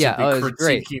moment, is to be it's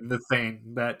great. critiquing the thing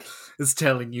that is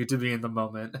telling you to be in the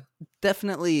moment.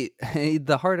 Definitely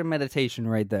the heart of meditation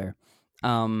right there.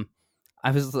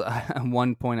 I was at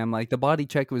one point, I'm like, the body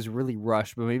check was really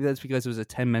rushed, but maybe that's because it was a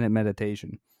 10-minute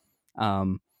meditation.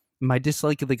 My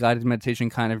dislike of the guided meditation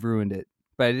kind of ruined it,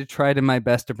 but I did try to my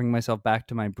best to bring myself back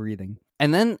to my breathing.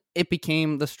 And then it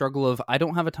became the struggle of, I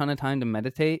don't have a ton of time to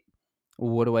meditate.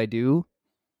 What do I do?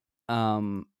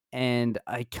 And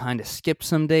I kind of skipped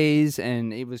some days,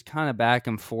 and it was kind of back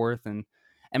and forth, and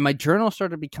my journal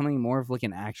started becoming more of like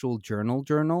an actual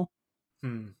journal.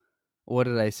 What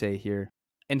did I say here?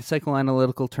 In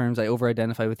psychoanalytical terms, I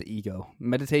over-identify with the ego.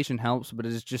 Meditation helps, but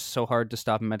it is just so hard to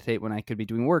stop and meditate when I could be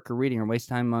doing work or reading or waste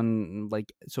time on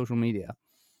like social media.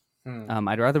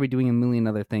 I'd rather be doing a million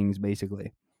other things,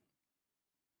 basically.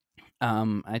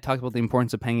 I talked about the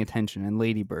importance of paying attention and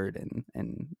Ladybird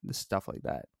and stuff like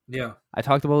that. Yeah. I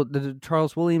talked about the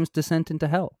Charles Williams' Descent into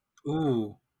Hell.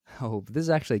 Ooh. Oh, this is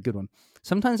actually a good one.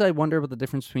 Sometimes I wonder about the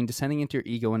difference between descending into your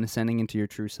ego and ascending into your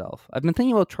true self. I've been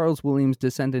thinking about Charles Williams'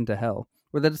 Descent into Hell,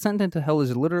 where the descent into hell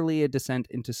is literally a descent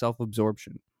into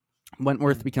self-absorption.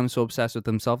 Wentworth becomes so obsessed with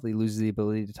himself that he loses the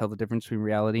ability to tell the difference between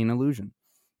reality and illusion.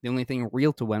 The only thing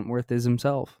real to Wentworth is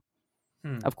himself.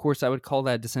 Of course, I would call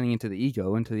that descending into the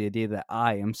ego, into the idea that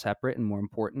I am separate and more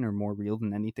important or more real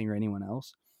than anything or anyone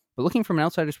else. But looking from an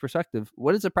outsider's perspective,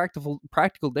 what is the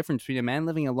practical difference between a man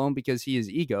living alone because he is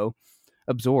ego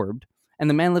absorbed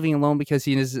and the man living alone because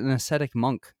he is an ascetic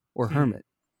monk or hermit?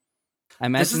 I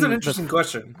imagine this is an interesting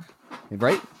question.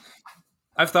 Right?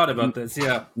 I've thought about this,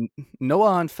 yeah.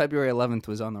 Noah on February 11th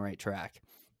was on the right track.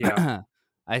 Yeah.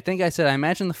 I think I said, I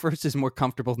imagine the first is more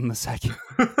comfortable than the second.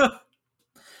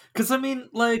 Because, I mean,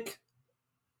 like,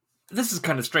 this is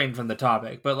kind of strained from the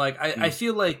topic, but, like, I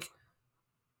feel like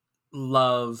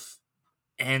love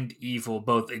and evil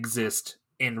both exist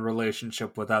in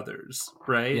relationship with others,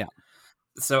 right? Yeah.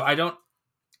 So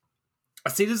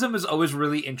asceticism is always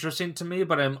really interesting to me,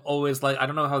 but I'm always like, I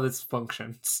don't know how this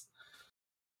functions.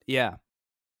 Yeah.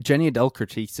 Jenny Adele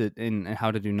critiques it in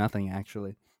How to Do Nothing,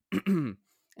 actually. And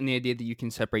the idea that you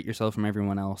can separate yourself from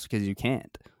everyone else because you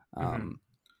can't.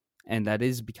 And that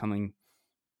is becoming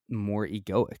more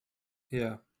egoic.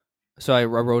 Yeah. So I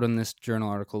wrote in this journal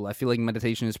article, I feel like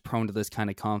meditation is prone to this kind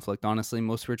of conflict. Honestly,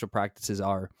 most spiritual practices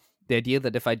are. The idea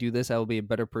that if I do this, I will be a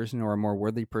better person or a more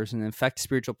worthy person infects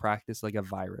spiritual practice like a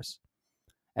virus.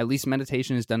 At least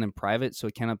meditation is done in private, so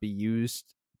it cannot be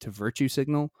used to virtue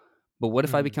signal. But what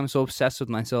if I become so obsessed with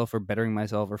myself or bettering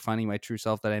myself or finding my true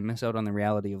self that I miss out on the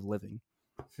reality of living?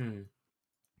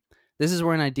 This is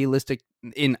where in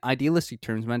idealistic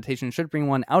terms, meditation should bring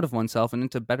one out of oneself and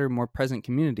into better, more present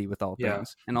community with all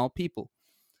things and all people.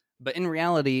 But in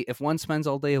reality, if one spends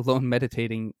all day alone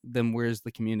meditating, then where's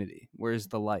the community? Where's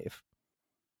the life?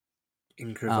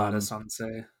 Incurvada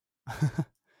Sensei.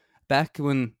 Back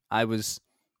when I was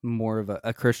more of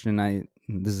a Christian,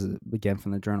 this is again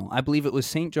from the journal, I believe it was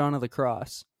St. John of the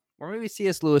Cross, or maybe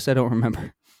C.S. Lewis, I don't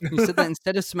remember. He said that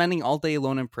instead of spending all day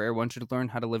alone in prayer, one should learn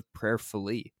how to live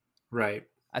prayerfully. Right.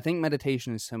 I think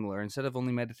meditation is similar. Instead of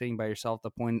only meditating by yourself, the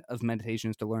point of meditation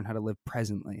is to learn how to live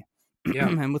presently. Yeah.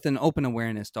 And with an open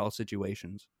awareness to all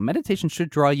situations. Meditation should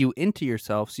draw you into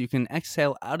yourself so you can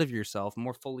exhale out of yourself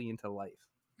more fully into life.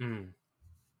 And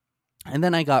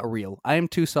then I got real. I am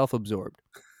too self-absorbed.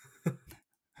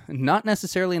 Not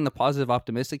necessarily in the positive,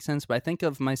 optimistic sense, but I think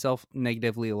of myself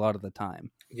negatively a lot of the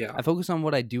time. Yeah. I focus on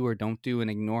what I do or don't do and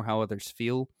ignore how others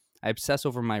feel. I obsess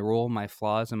over my role, my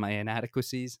flaws, and my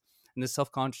inadequacies. And this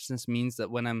self-consciousness means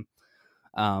that when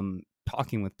I'm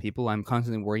talking with people, I'm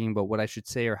constantly worrying about what I should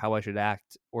say or how I should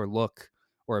act or look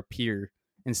or appear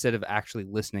instead of actually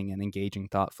listening and engaging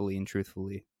thoughtfully and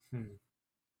truthfully.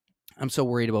 I'm so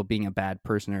worried about being a bad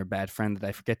person or a bad friend that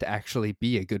I forget to actually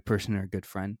be a good person or a good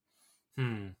friend.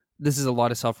 This is a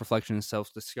lot of self-reflection and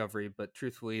self-discovery, but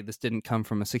truthfully, this didn't come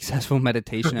from a successful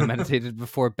meditation. I meditated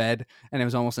before bed, and it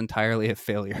was almost entirely a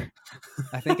failure.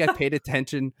 I think I paid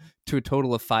attention to a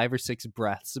total of 5 or 6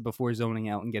 breaths before zoning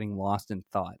out and getting lost in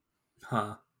thought.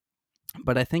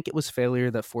 But I think it was failure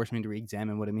that forced me to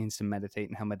re-examine what it means to meditate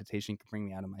and how meditation can bring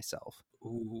me out of myself.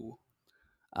 Ooh.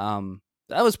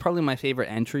 That was probably my favorite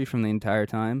entry from the entire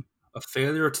time. A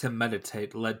failure to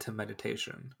meditate led to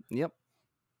meditation. Yep.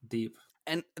 Deep.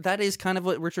 And that is kind of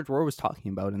what Richard Rohr was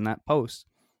talking about in that post.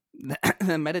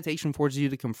 Meditation forces you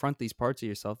to confront these parts of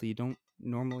yourself that you don't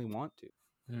normally want to.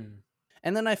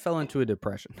 And then I fell into a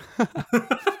depression.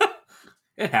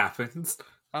 It happens.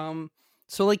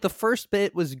 So like the first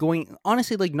bit was going,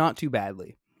 honestly, like not too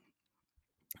badly.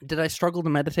 Did I struggle to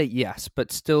meditate? Yes,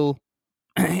 but still,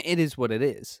 it is what it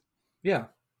is. Yeah.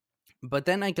 But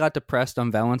then I got depressed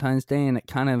on Valentine's Day, and it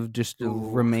kind of just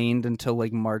remained until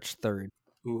like March 3rd.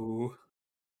 Ooh.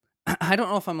 I don't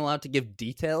know if I'm allowed to give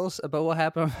details about what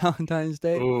happened on Valentine's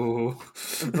Day. Ooh.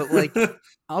 But like,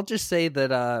 I'll just say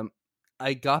that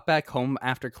I got back home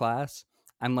after class.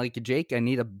 I'm like, Jake, I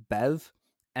need a bev.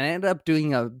 And I ended up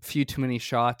doing a few too many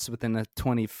shots within a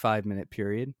 25-minute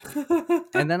period.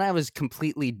 And then I was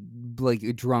completely like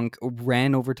drunk,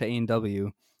 ran over to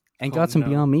A&W and got some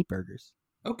Beyond Meat burgers.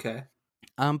 Okay.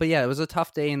 But yeah, it was a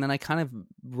tough day, and then I kind of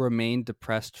remained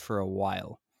depressed for a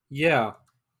while. Yeah.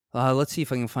 Let's see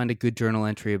if I can find a good journal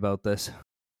entry about this.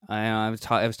 I was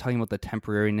talking about the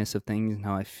temporariness of things and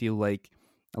how I feel like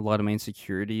a lot of my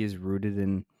insecurity is rooted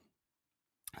in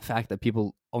the fact that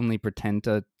people only pretend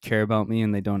to care about me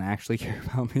and they don't actually care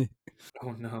about me.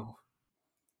 Oh no.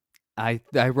 I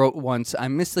wrote once, I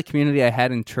miss the community I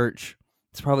had in church.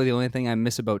 It's probably the only thing I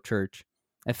miss about church.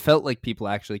 I felt like people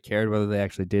actually cared. Whether they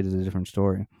actually did is a different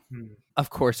story. Of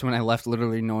course, when I left,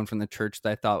 literally no one from the church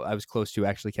that I thought I was close to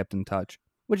actually kept in touch,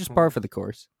 which is par for the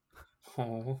course.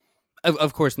 Oh.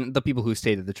 Of course, the people who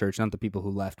stayed at the church, not the people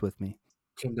who left with me.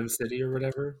 Kingdom City or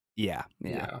whatever? Yeah.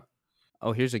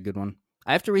 Oh, here's a good one.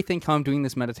 I have to rethink how I'm doing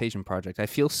this meditation project. I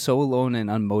feel so alone and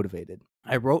unmotivated.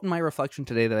 I wrote in my reflection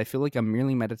today that I feel like I'm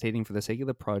merely meditating for the sake of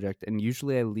the project, and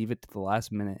usually I leave it to the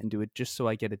last minute and do it just so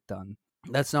I get it done.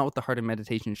 That's not what the heart of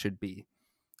meditation should be.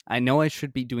 I know I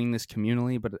should be doing this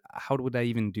communally, but how would I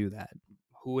even do that?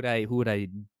 Who would I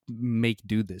make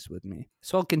do this with me?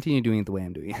 So I'll continue doing it the way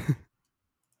I'm doing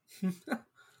it.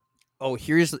 Oh,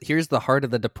 here's the heart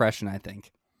of the depression, I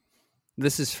think.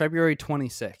 This is February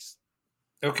 26th.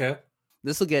 Okay.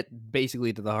 This will get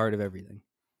basically to the heart of everything.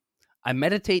 I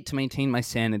meditate to maintain my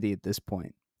sanity at this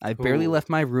point. I've barely left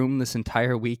my room this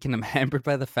entire week, and I'm hampered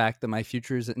by the fact that my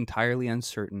future is entirely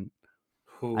uncertain.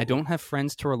 I don't have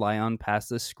friends to rely on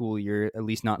past this school year, at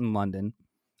least not in London.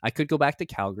 I could go back to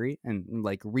Calgary and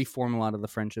like reform a lot of the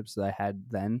friendships that I had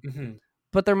then,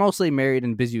 but they're mostly married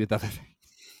and busy with other things.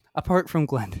 Apart from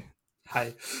Glenn.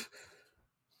 Hi.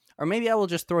 Or maybe I will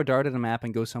just throw a dart at a map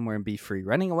and go somewhere and be free.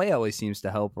 Running away always seems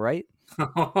to help, right?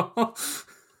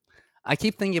 I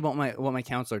keep thinking about what my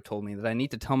counselor told me, that I need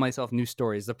to tell myself new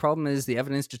stories. The problem is the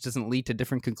evidence just doesn't lead to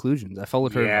different conclusions. I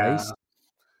followed her advice,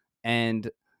 and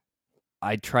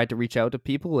I tried to reach out to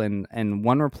people, and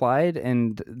one replied,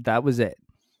 and that was it.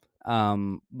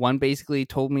 One basically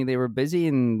told me they were busy,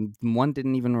 and one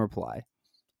didn't even reply.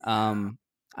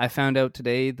 I found out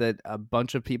today that a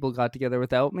bunch of people got together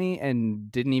without me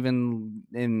and didn't even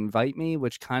invite me,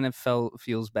 which kind of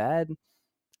feels bad.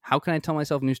 How can I tell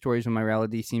myself new stories when my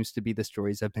reality seems to be the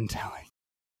stories I've been telling?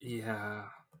 Yeah.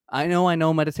 I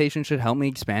know meditation should help me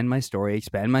expand my story,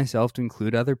 expand myself to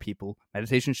include other people.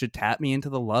 Meditation should tap me into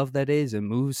the love that is and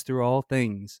moves through all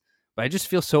things. But I just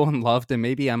feel so unloved, and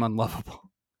maybe I'm unlovable.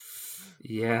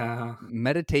 Yeah.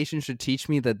 Meditation should teach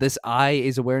me that this I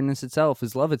is awareness itself,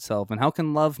 is love itself. And how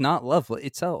can love not love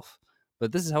itself?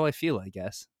 But this is how I feel, I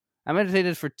guess. I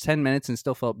meditated for 10 minutes and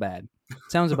still felt bad.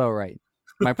 Sounds about right.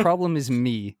 My problem is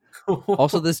me.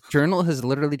 Also, this journal has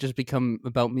literally just become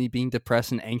about me being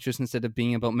depressed and anxious instead of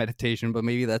being about meditation, but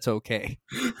maybe that's okay.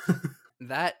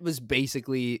 That was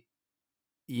basically,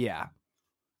 yeah.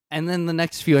 And then the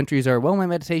next few entries are, well,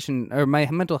 my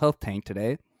mental health tanked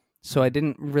today. So I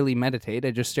didn't really meditate.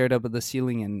 I just stared up at the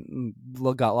ceiling and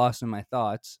got lost in my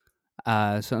thoughts.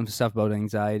 Some stuff about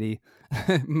anxiety.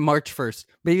 March 1st.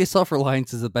 Maybe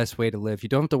self-reliance is the best way to live. You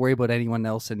don't have to worry about anyone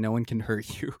else and no one can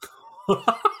hurt you.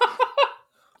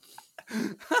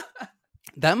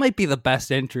 That might be the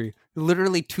best entry.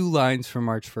 Literally 2 lines for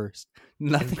March 1st.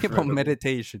 Nothing about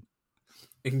meditation.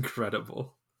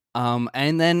 Incredible.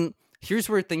 And then here's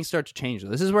where things start to change.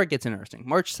 This is where it gets interesting.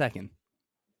 March 2nd.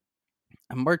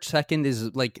 March 2nd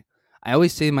is like, I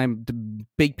always say the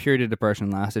big period of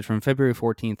depression lasted from February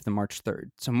 14th to March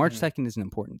 3rd. So March 2nd is an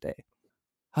important day.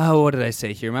 Oh, what did I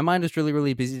say here? My mind was really,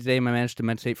 really busy today. I managed to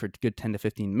meditate for a good 10 to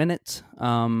 15 minutes.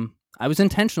 I was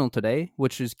intentional today,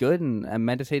 which is good, and I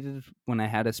meditated when I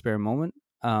had a spare moment,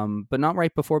 but not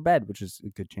right before bed, which is a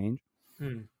good change.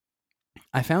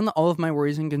 I found that all of my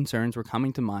worries and concerns were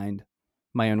coming to mind.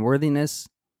 My unworthiness,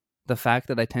 the fact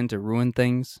that I tend to ruin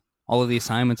things, all of the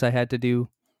assignments I had to do,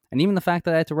 and even the fact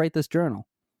that I had to write this journal.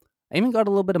 I even got a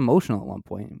little bit emotional at one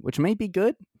point, which may be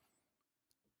good,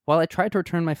 While I tried to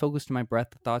return my focus to my breath,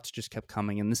 the thoughts just kept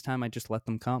coming, and this time I just let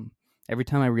them come. Every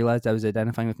time I realized I was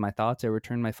identifying with my thoughts, I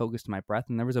returned my focus to my breath,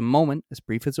 and there was a moment, as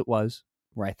brief as it was,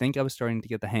 where I think I was starting to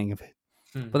get the hang of it.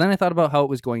 But then I thought about how it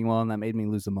was going well, and that made me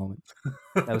lose the moment.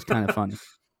 That was kind of funny.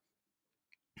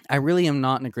 I really am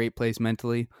not in a great place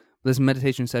mentally. This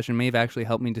meditation session may have actually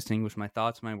helped me distinguish my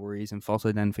thoughts, my worries, and false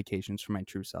identifications from my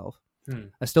true self.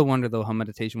 I still wonder, though, how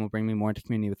meditation will bring me more into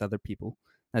community with other people.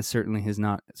 That certainly has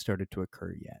not started to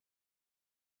occur yet.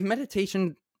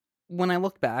 Meditation, when I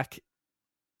look back,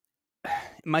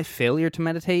 my failure to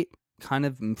meditate kind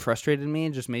of frustrated me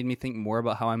and just made me think more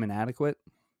about how I'm inadequate.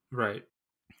 Right.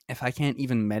 If I can't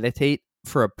even meditate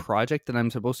for a project that I'm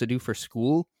supposed to do for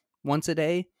school once a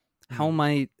day, how am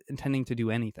I intending to do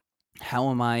anything? How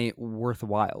am I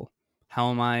worthwhile?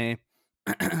 How am I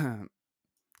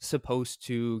supposed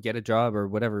to get a job or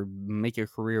whatever, make a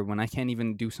career when I can't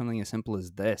even do something as simple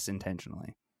as this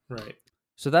intentionally? Right.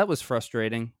 So that was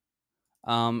frustrating.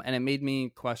 And it made me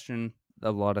question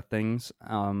a lot of things.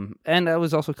 And I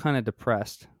was also kind of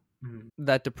depressed.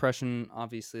 That depression,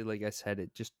 obviously, like I said,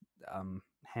 it just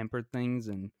hampered things,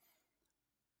 and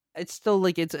it's still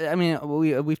like I mean,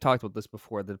 we've talked about this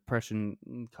before. The depression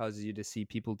causes you to see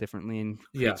people differently and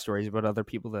create stories about other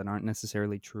people that aren't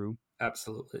necessarily true.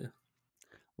 Absolutely.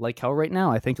 Like how right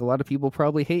now I think a lot of people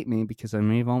probably hate me because I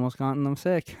may have almost gotten them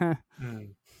sick,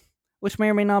 which may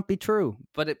or may not be true,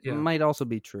 but it might also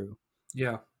be true.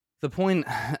 Yeah. The point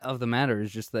of the matter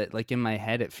is just that, like, in my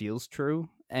head, it feels true,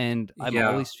 and I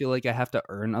always feel like I have to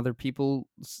earn other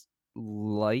people's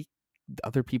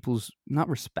not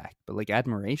respect, but like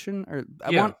admiration, or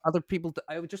I want other people to.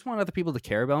 I just want other people to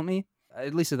care about me.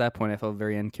 At least at that point, I felt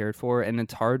very uncared for, and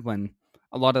it's hard when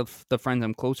a lot of the friends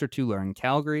I'm closer to are in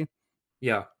Calgary.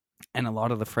 Yeah, and a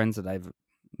lot of the friends that I've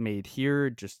made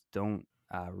here just don't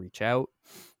reach out.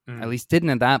 At least didn't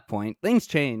at that point. Things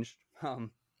changed.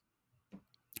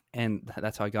 And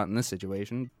that's how I got in this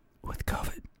situation with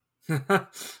COVID.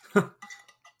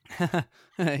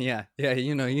 yeah,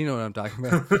 you know what I'm talking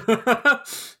about.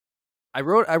 I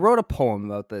wrote a poem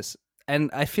about this,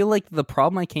 and I feel like the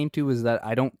problem I came to is that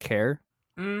I don't care,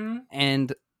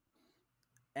 and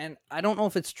I don't know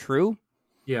if it's true.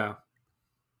 Yeah,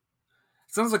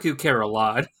 sounds like you care a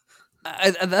lot.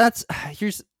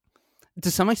 Here's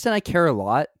to some extent I care a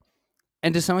lot,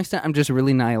 and to some extent I'm just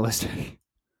really nihilistic.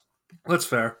 That's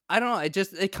fair. I don't know.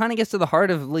 It kind of gets to the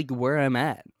heart of like where I'm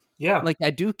at. Yeah. Like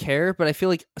I do care, but I feel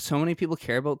like so many people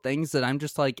care about things that I'm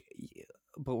just like,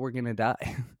 but we're going to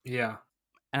die. Yeah.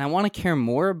 And I want to care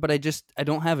more, but I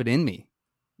don't have it in me.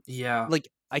 Yeah. Like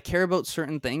I care about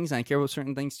certain things and I care about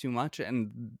certain things too much.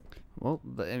 And well,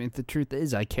 I mean, the truth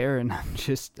is I care and I'm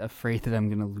just afraid that I'm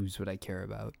going to lose what I care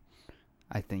about,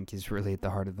 I think is really at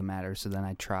the heart of the matter. So then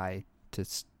I try to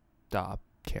stop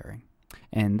caring.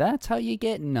 And that's how you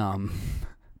get numb.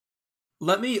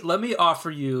 Let me offer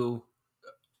you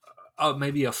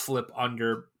maybe a flip on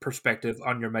your perspective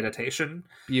on your meditation.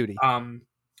 Beauty.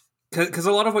 Because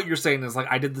a lot of what you're saying is like,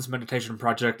 I did this meditation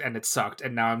project and it sucked,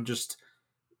 and now I'm just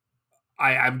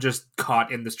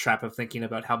caught in this trap of thinking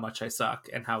about how much I suck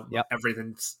and how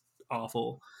everything's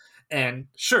awful. And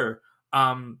sure,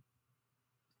 I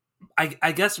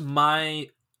guess my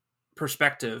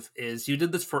perspective is you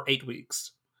did this for 8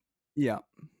 weeks. Yeah.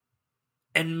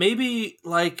 And maybe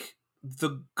like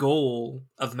the goal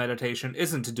of meditation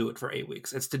isn't to do it for 8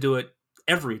 weeks. It's to do it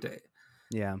every day.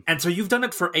 Yeah. And so you've done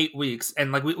it for 8 weeks.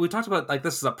 And like we talked about, like,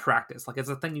 this is a practice. Like, it's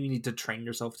a thing you need to train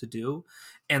yourself to do.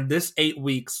 And this 8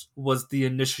 weeks was the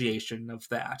initiation of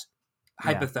that.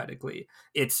 Hypothetically,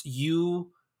 it's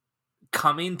you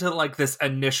coming to like this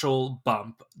initial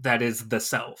bump that is the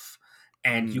self.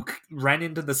 And you ran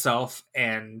into the self,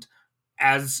 and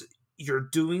as you're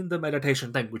doing the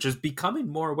meditation thing, which is becoming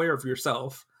more aware of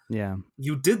yourself. Yeah.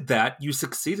 You did that, you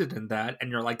succeeded in that,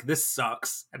 and you're like, this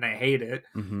sucks and I hate it,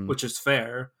 which is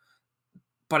fair.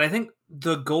 But I think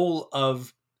the goal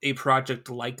of a project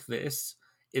like this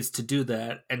is to do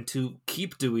that and to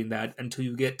keep doing that until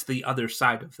you get to the other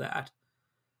side of that.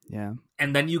 Yeah.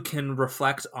 And then you can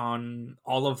reflect on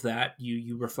all of that.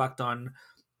 You reflect on,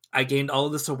 I gained all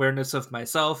of this awareness of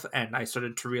myself, and I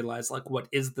started to realize, like, what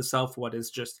is the self, what is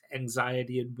just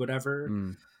anxiety and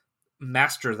whatever.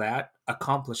 Master that,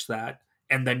 accomplish that,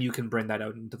 and then you can bring that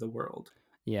out into the world.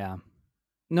 Yeah.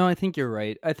 No, I think you're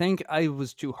right. I think I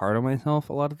was too hard on myself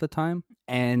a lot of the time,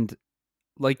 and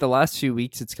like the last few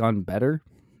weeks it's gone better,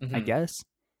 I guess.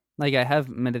 Like I have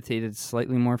meditated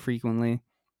slightly more frequently.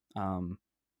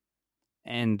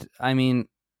 And I mean,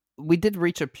 we did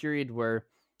reach a period where,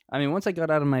 I mean, once I got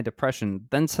out of my depression,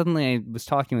 then suddenly I was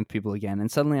talking with people again,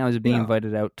 and suddenly I was being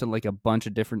invited out to like a bunch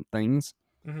of different things.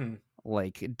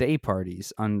 like day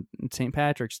parties on St.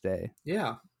 Patrick's Day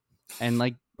Yeah. and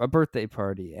like a birthday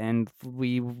party, and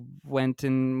we went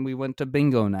to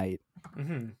bingo night,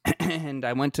 Hmm. and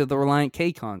I went to the Reliant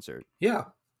K concert. Yeah.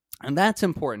 And that's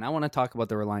important. I want to talk about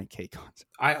the Reliant K concert.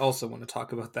 I also want to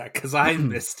talk about that because I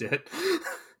missed it.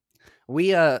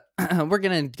 We're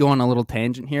gonna go on a little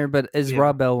tangent here, but as Yeah.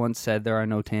 Rob Bell once said, there are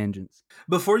no tangents.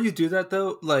 Before you do that,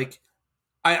 though, like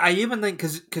I even think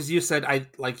because you said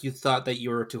you thought that you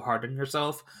were too hard on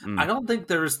yourself. I don't think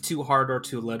there's too hard or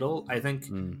too little. I think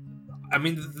I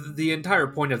mean the entire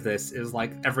point of this is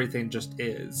like everything just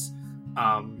is.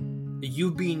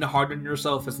 You being hard on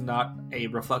yourself is not a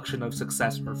reflection of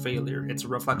success or failure. It's a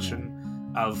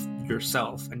reflection of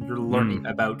yourself, and you're learning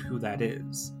about who that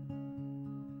is.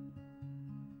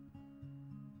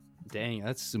 Dang,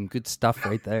 that's some good stuff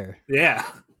right there. Yeah.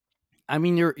 I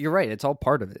mean, you're right. It's all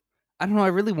part of it. I don't know. I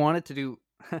really wanted to do.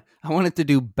 I wanted to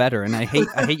do better, and I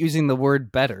hate using the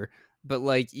word better, but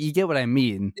like you get what I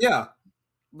mean. Yeah.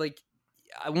 Like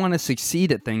I want to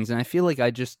succeed at things, and I feel like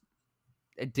I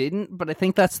didn't. But I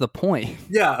think that's the point.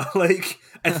 Yeah, like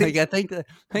I think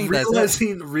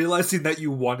realizing that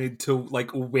you wanted to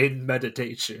like win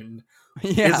meditation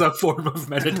is a form of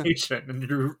meditation, and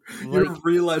you're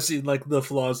realizing like the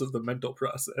flaws of the mental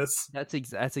process. That's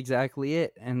exactly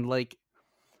it. And like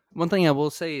one thing I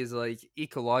will say is like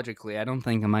ecologically, I don't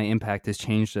think my impact has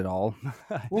changed at all.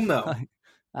 Well, no,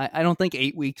 I don't think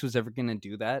 8 weeks was ever going to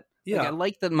do that. Yeah, like, I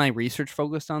like that my research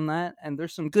focused on that, and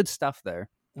there's some good stuff there.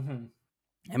 Mm-hmm.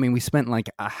 I mean, we spent like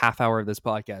a half hour of this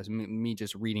podcast me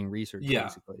just reading research,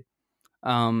 basically.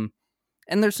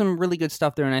 And there's some really good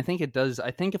stuff there, and I think it does. I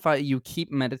think if you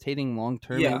keep meditating long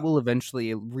term, it will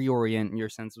eventually reorient your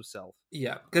sense of self.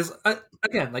 Yeah, because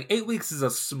again, like 8 weeks is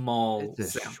a small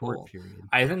sample. Short period.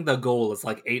 I think the goal is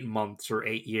like 8 months or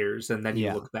 8 years, and then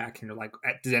you look back and you're like,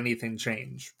 did anything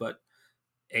change? But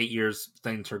 8 years,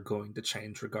 things are going to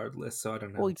change regardless. So I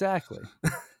don't know. Well, exactly.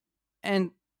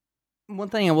 And one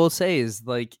thing I will say is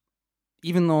like,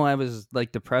 even though I was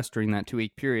like depressed during that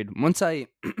 2-week period, once I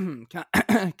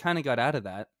kind of got out of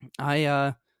that,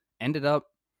 I ended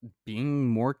up being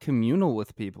more communal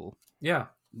with people. Yeah,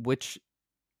 which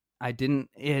I didn't.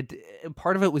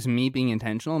 Part of it was me being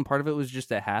intentional, and part of it was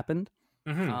just it happened.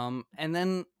 Mm-hmm. And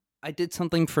then I did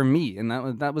something for me, and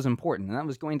that was important, and that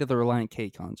was going to the Reliant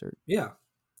K concert. Yeah,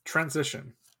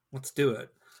 transition. Let's do it.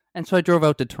 And so I drove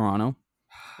out to Toronto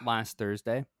last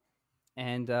Thursday.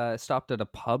 And stopped at a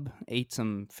pub, ate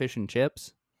some fish and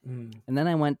chips, and then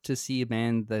I went to see a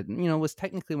band that was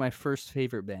technically my first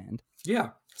favorite band.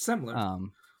 Yeah, Semler.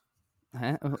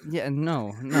 Yeah,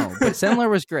 no, but Semler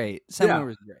was great. Semler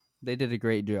was great. They did a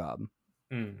great job.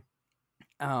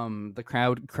 The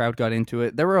crowd got into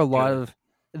it. There were a lot of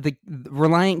the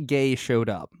Reliant Gay showed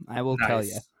up. I will tell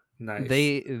you, nice.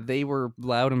 They were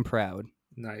loud and proud.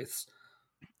 Nice,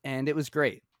 and it was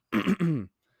great.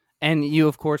 And you,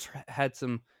 of course, had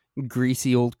some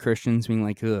greasy old Christians being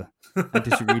like, "Ugh, I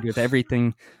disagreed with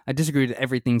everything. I disagreed with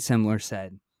everything Semler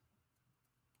said.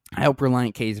 I hope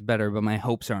Reliant K is better, but my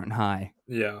hopes aren't high."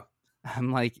 Yeah,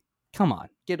 I'm like, come on,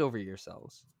 get over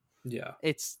yourselves. Yeah,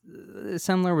 it's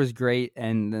Semler was great,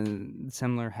 and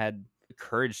Semler had the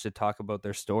courage to talk about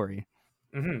their story,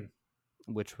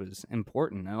 which was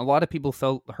important, and a lot of people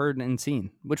felt heard and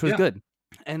seen, which was good.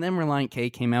 And then Reliant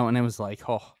K came out, and I was like,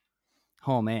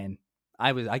 oh man,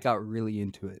 I got really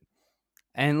into it.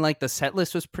 And like the set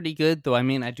list was pretty good, though. I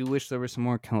mean, I do wish there was some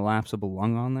more Collapsible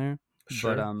Lung on there.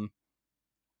 Sure. But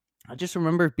I just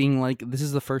remember being like, this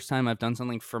is the first time I've done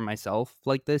something for myself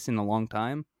like this in a long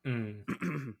time.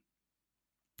 And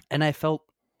I felt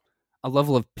a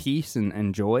level of peace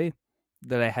and joy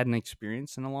that I hadn't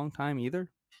experienced in a long time either.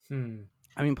 I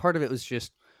mean, part of it was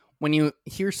just when you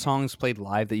hear songs played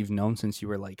live that you've known since you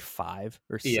were like 5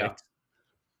 or 6.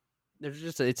 There's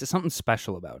just it's something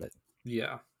special about it.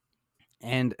 Yeah.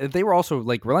 And they were also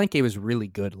like Reliant K was really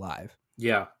good live.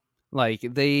 Yeah. Like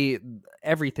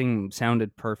everything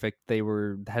sounded perfect. They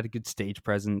had a good stage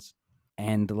presence,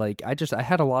 and like I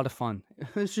had a lot of fun.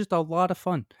 It was just a lot of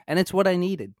fun, and it's what I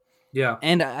needed. Yeah.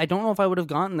 And I don't know if I would have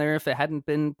gotten there if it hadn't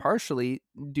been partially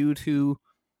due to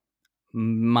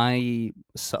my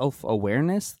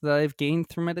self-awareness that I've gained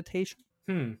through meditation.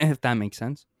 If that makes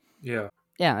sense. Yeah.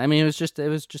 Yeah, I mean, it was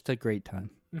just a great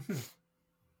time.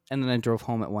 And then I drove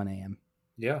home at 1 a.m.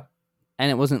 Yeah.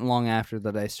 And it wasn't long after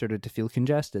that I started to feel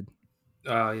congested.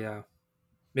 Yeah.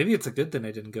 Maybe it's a good thing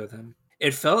I didn't go then.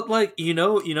 It felt like, you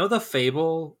know the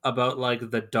fable about like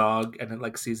the dog and it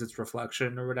like sees its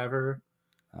reflection or whatever?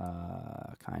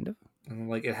 Kind of. And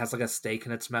like it has like a steak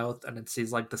in its mouth and it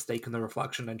sees like the steak in the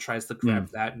reflection and tries to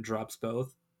grab that and drops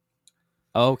both.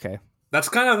 Oh, okay. That's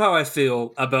kind of how I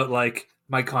feel about like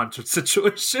my concert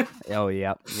situation. Oh,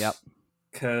 yep.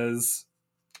 Cause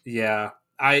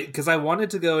because I wanted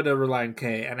to go to Relient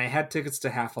K and I had tickets to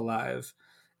Half Alive.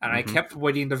 And I kept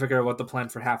waiting to figure out what the plan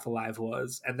for Half Alive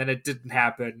was, and then it didn't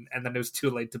happen, and then it was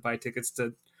too late to buy tickets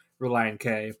to Relient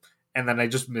K, and then I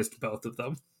just missed both of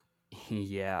them.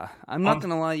 Yeah, I'm not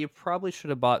gonna lie. You probably should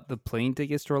have bought the plane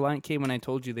tickets to Reliant K when I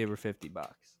told you they were $50.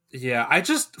 Yeah, I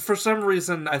just for some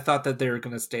reason I thought that they were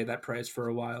gonna stay that price for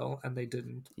a while, and they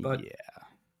didn't. But yeah,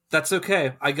 that's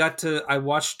okay. I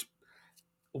watched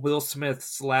Will Smith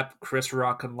slap Chris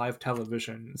Rock on live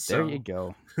television. So, there you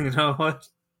go. You know what?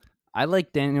 I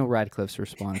like Daniel Radcliffe's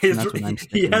response, and that's what I'm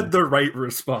He had with. the right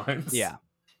response. Yeah,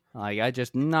 like I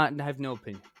just have no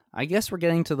opinion. I guess we're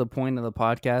getting to the point of the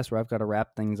podcast where I've got to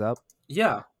wrap things up.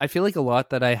 Yeah. I feel like a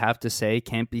lot that I have to say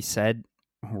can't be said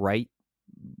right,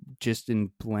 just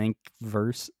in blank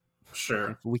verse.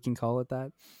 Sure. If we can call it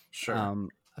that. Sure.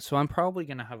 So I'm probably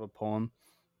gonna have a poem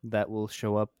that will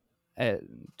show up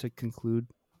to conclude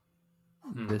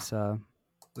this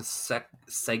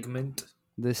segment,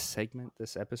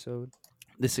 this episode,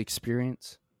 this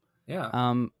experience. Yeah.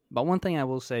 But one thing I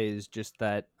will say is just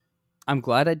that I'm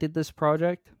glad I did this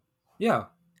project. Yeah.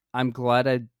 I'm glad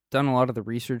I've done a lot of the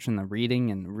research and the reading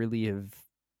and really have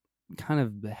kind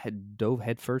of dove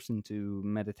headfirst into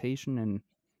meditation and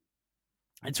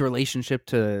its relationship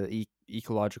to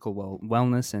ecological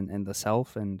wellness and the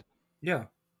self and yeah,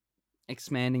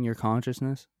 expanding your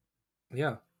consciousness.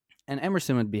 Yeah. And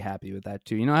Emerson would be happy with that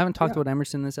too. You know, I haven't talked about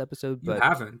Emerson this episode, but you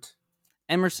haven't.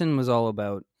 Emerson was all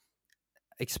about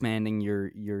expanding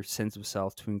your sense of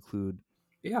self to include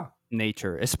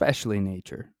nature, especially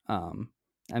nature.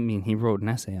 I mean, he wrote an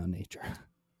essay on nature.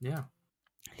 Yeah.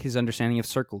 His understanding of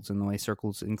circles and the way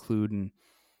circles include in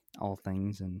all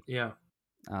things, and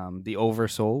the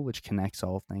oversoul, which connects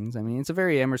all things. I mean, it's a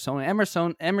very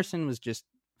Emerson was just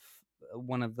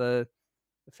one of the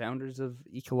founders of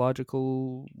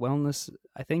ecological wellness.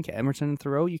 I think Emerson and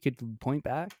Thoreau, you could point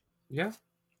back. Yeah.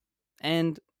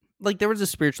 And like there was a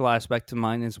spiritual aspect to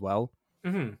mine as well.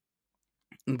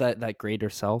 Mm-hmm. That greater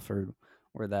self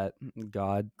or that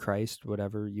God, Christ,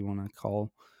 whatever you want to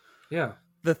call. Yeah.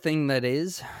 The thing that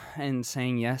is, and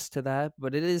saying yes to that,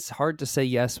 but it is hard to say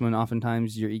yes when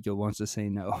oftentimes your ego wants to say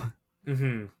no.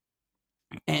 Mm-hmm.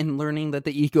 And learning that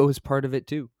the ego is part of it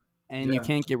too, and you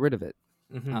can't get rid of it.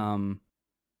 Mm-hmm.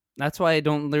 That's why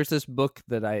there's this book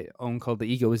that I own called The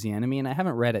Ego is the Enemy, and I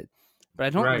haven't read it, but I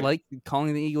don't like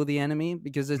calling the ego the enemy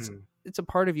because it's a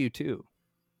part of you too.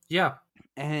 Yeah.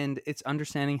 And it's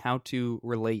understanding how to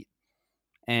relate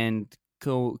and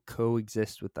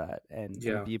coexist with that and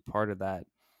be a part of that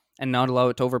and not allow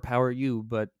it to overpower you,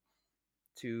 but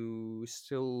to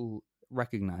still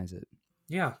recognize it.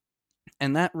 Yeah.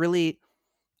 And that really,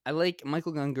 I like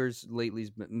Michael Gungor's lately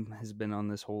has been on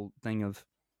this whole thing of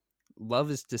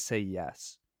love is to say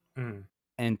yes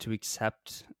and to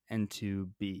accept and to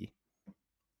be.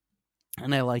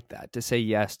 And I like that, to say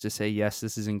yes, this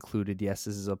is included. Yes,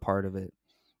 this is a part of it.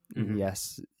 Mm-hmm.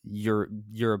 Yes, you're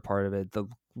a part of it. The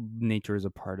nature is a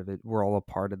part of it. We're all a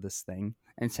part of this thing,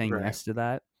 and saying yes to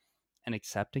that and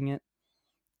accepting it.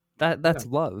 That's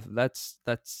love. That's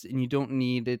and you don't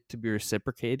need it to be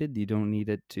reciprocated. You don't need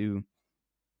it to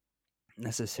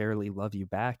necessarily love you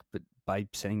back, but by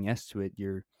saying yes to it,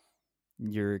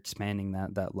 you're expanding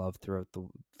that love throughout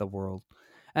the world.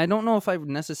 And I don't know if I would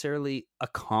necessarily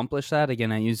accomplish that.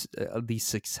 Again, I use these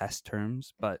success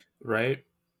terms, but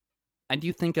I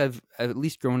do think I've at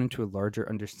least grown into a larger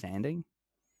understanding,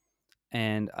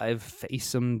 and I've faced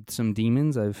some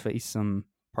demons. I've faced some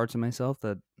parts of myself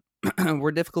that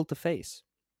were difficult to face.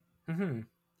 Mm-hmm.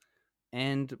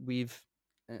 And we've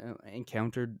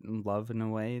encountered love in a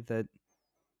way that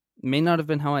may not have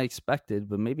been how I expected,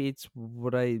 but maybe it's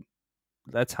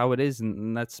that's how it is,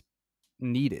 and that's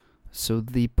needed. So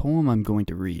the poem I'm going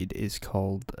to read is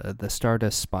called The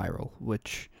Stardust Spiral,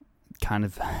 which kind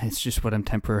of, it's just what I'm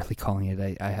temporarily calling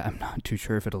it. I'm not too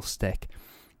sure if it'll stick,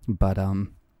 but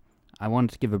I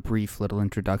wanted to give a brief little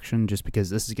introduction just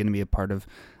because this is going to be the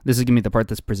part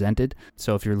that's presented.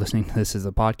 So if you're listening to this as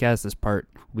a podcast, this part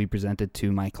will be presented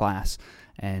to my class.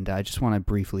 And I just want to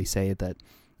briefly say that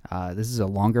this is a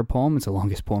longer poem. It's the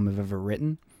longest poem I've ever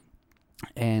written.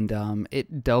 And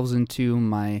it delves into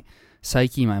my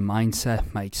psyche, my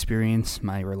mindset, my experience,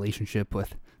 my relationship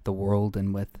with the world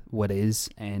and with what is.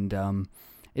 And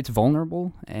it's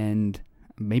vulnerable and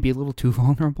maybe a little too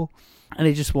vulnerable. And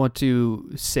I just want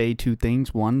to say two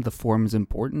things. One, the form is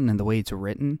important, and the way it's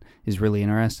written is really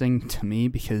interesting to me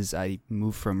because I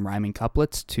move from rhyming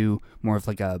couplets to more of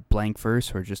like a blank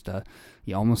verse or just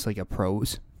almost like a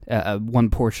prose one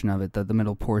portion of it, the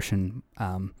middle portion,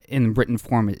 in written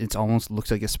form, it almost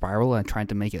looks like a spiral. I tried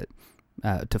to make it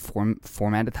to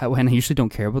format it that way, and I usually don't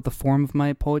care about the form of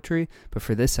my poetry, but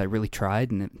for this I really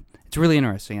tried, and it's really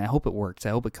interesting. I hope it works. I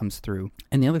hope it comes through.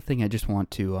 And the other thing I just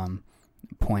want to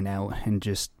point out, and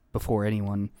just before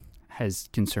anyone has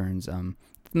concerns, the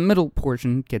middle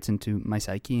portion gets into my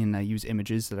psyche, and I use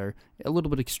images that are a little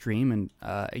bit extreme and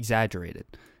exaggerated,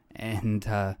 and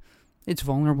it's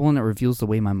vulnerable, and it reveals the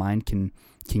way my mind can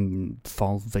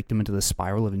fall victim into the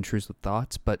spiral of intrusive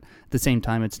thoughts. But at the same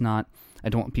time, it's not. I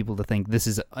don't want people to think this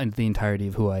is the entirety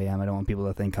of who I am. I don't want people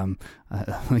to think I'm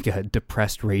like a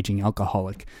depressed, raging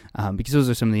alcoholic, because those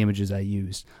are some of the images I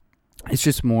used. It's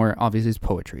just more, obviously, it's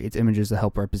poetry. It's images that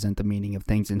help represent the meaning of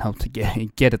things and help to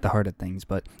get at the heart of things.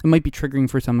 But it might be triggering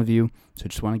for some of you, so I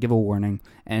just want to give a warning.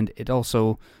 And it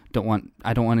also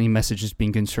I don't want any messages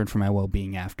being concerned for my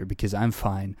well-being after, because I'm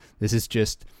fine. This is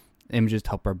just images to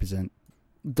help represent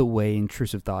the way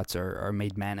intrusive thoughts are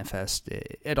made manifest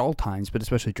at all times, but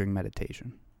especially during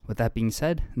meditation. With that being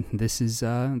said, this is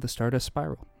the Stardust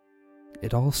Spiral.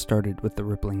 It all started with the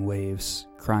rippling waves,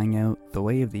 crying out, "The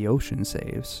way of the ocean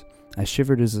saves." I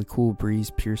shivered as the cool breeze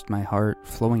pierced my heart,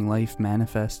 flowing life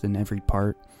manifest in every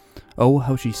part. Oh,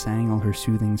 how she sang all her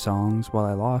soothing songs, while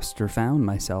I lost or found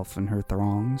myself in her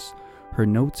throngs. Her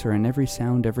notes are in every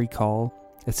sound, every call,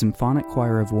 a symphonic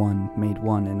choir of one, made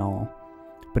one in all.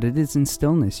 But it is in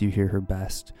stillness you hear her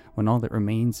best, when all that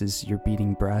remains is your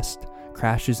beating breast.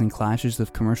 Crashes and clashes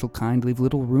of commercial kind leave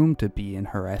little room to be in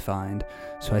her, I find.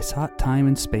 So I sought time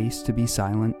and space to be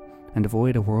silent, and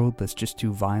avoid a world that's just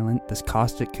too violent, this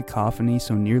caustic cacophony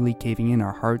so nearly caving in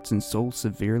our hearts and souls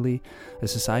severely, a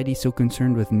society so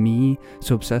concerned with me,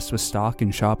 so obsessed with stock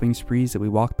and shopping sprees that we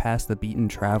walk past the beaten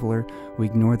traveler, we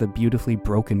ignore the beautifully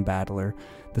broken battler.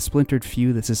 The splintered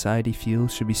few that society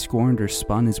feels should be scorned or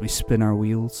spun as we spin our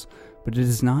wheels, but it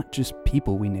is not just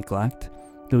people we neglect,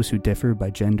 those who differ by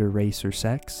gender, race, or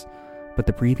sex, but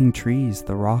the breathing trees,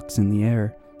 the rocks in the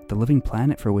air, the living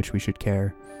planet for which we should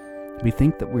care. We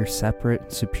think that we're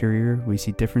separate, superior, we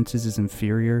see differences as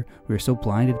inferior, we are so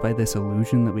blinded by this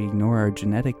illusion that we ignore our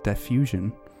genetic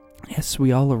diffusion. Yes,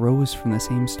 we all arose from the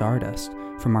same stardust,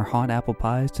 from our hot apple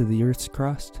pies to the earth's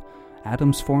crust.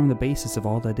 Atoms form the basis of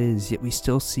all that is, yet we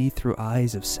still see through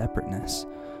eyes of separateness.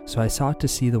 So I sought to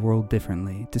see the world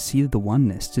differently, to see the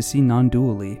oneness, to see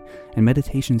non-dually, and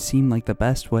meditation seemed like the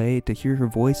best way to hear her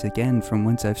voice again from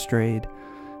whence I've strayed.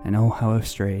 And oh, how I've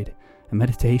strayed. And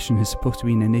meditation is supposed to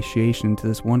be an initiation into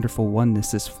this wonderful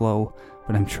oneness, this flow,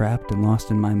 but I'm trapped and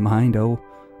lost in my mind, oh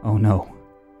no.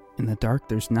 In the dark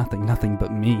there's nothing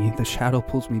but me. The shadow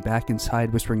pulls me back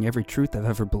inside, whispering every truth I've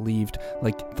ever believed,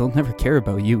 like they'll never care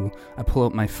about you. I pull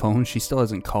out my phone, she still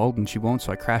hasn't called, and she won't,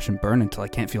 so I crash and burn until I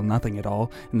can't feel nothing at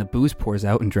all, and the booze pours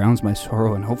out and drowns my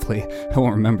sorrow, and hopefully I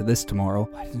won't remember this tomorrow.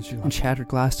 And shattered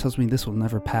glass tells me this will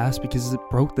never pass, because it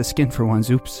broke the skin for once.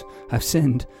 Oops, I've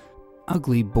sinned.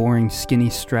 Ugly, boring, skinny,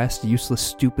 stressed, useless,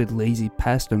 stupid, lazy,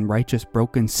 pest, unrighteous,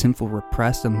 broken, sinful,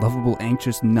 repressed, unlovable,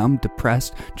 anxious, numb,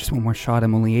 depressed. Just one more shot,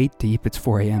 I'm only 8 deep, it's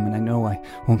 4 a.m. and I know I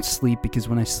won't sleep, because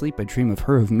when I sleep I dream of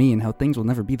her, of me, and how things will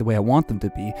never be the way I want them to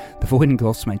be. The void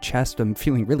engulfs my chest, I'm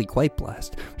feeling really quite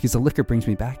blessed, because the liquor brings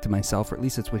me back to myself, or at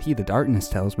least that's what the darkness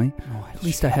tells me. At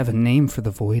least I have a name for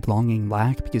the void, longing,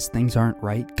 lack, because things aren't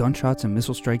right. Gunshots and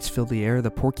missile strikes fill the air,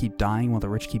 the poor keep dying while the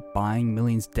rich keep buying,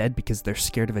 millions dead because they're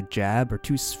scared of a jab, or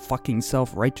too fucking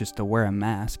self-righteous to wear a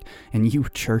mask. And you,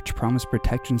 church, promise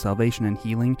protection, salvation, and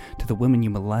healing to the women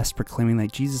you molest, proclaiming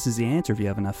that Jesus is the answer if you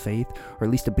have enough faith, or at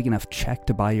least a big enough check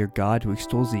to buy your God who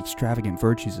extols the extravagant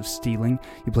virtues of stealing.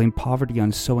 You blame poverty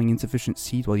on sowing insufficient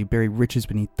seed while you bury riches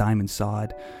beneath diamond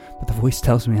sod. But the voice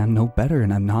tells me I'm no better,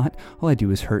 and I'm not. All I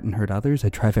do is hurt and hurt others. I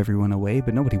drive everyone away,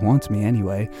 but nobody wants me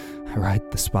anyway. I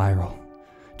ride the spiral.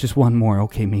 Just one more,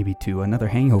 okay, maybe two. Another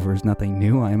hangover is nothing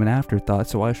new. I am an afterthought,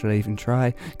 so why should I even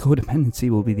try? Codependency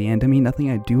will be the end of me.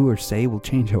 Nothing I do or say will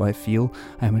change how I feel.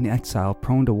 I am an exile,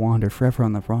 prone to wander, forever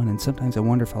on the run, and sometimes I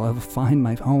wonder if I'll ever find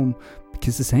my home,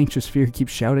 because this anxious fear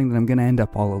keeps shouting that I'm going to end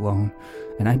up all alone,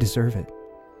 and I deserve it.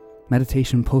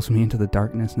 Meditation pulls me into the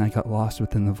darkness, and I got lost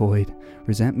within the void.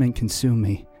 Resentment consumed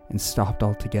me, and stopped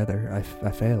altogether.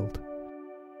 I failed.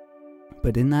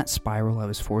 But in that spiral I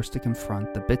was forced to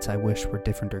confront the bits I wish were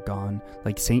different or gone.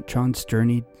 Like St. John's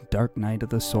journeyed dark night of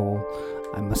the soul,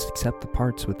 I must accept the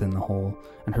parts within the whole.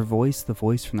 And her voice, the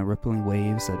voice from the rippling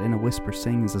waves that in a whisper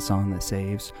sings a song that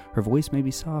saves. Her voice may be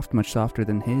soft, much softer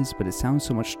than his, but it sounds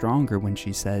so much stronger when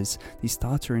she says, "These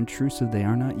thoughts are intrusive, they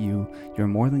are not you. You are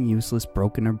more than useless,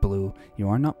 broken, or blue. You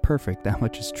are not perfect, that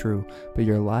much is true, but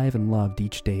you're alive and loved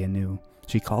each day anew."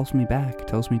 She calls me back,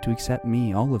 tells me to accept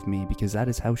me, all of me, because that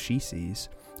is how she sees.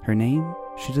 Her name,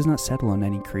 she does not settle on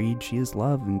any creed. She is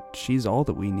love, and she is all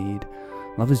that we need.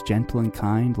 Love is gentle and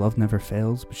kind, love never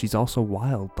fails, but she's also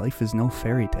wild. Life is no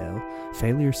fairy tale.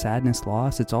 Failure, sadness,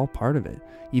 loss, it's all part of it,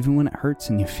 even when it hurts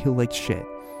and you feel like shit.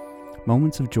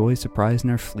 Moments of joy, surprise,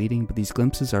 and are fleeting, but these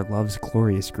glimpses are love's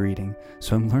glorious greeting.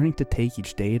 So I'm learning to take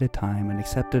each day at a time and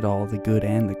accept it all, the good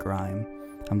and the grime.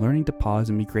 I'm learning to pause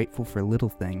and be grateful for little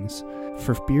things.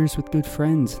 For beers with good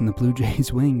friends and the blue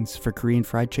jay's wings. For Korean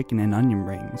fried chicken and onion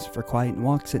rings. For quiet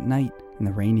walks at night in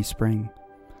the rainy spring.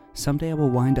 Someday I will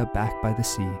wind up back by the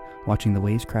sea, watching the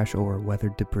waves crash over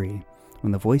weathered debris,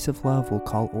 when the voice of love will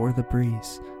call o'er the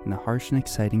breeze, and the harsh and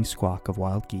exciting squawk of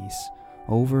wild geese,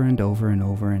 over and over and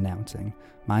over announcing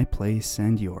my place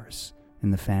and yours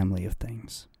in the family of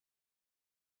things.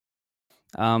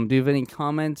 Do you have any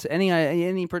comments,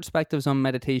 any perspectives on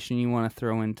meditation you want to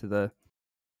throw into the...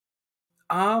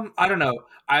 I don't know.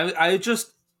 I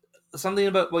just, something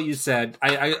about what you said.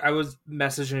 I was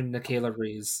messaging Nikayla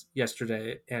Rees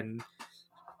yesterday, and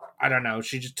I don't know.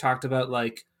 She just talked about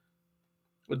like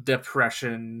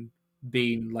depression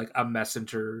being like a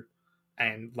messenger,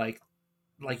 and like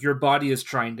your body is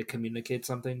trying to communicate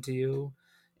something to you,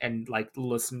 and like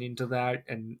listening to that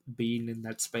and being in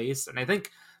that space. And I think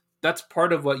that's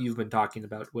part of what you've been talking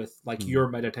about with like your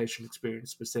meditation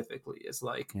experience specifically, is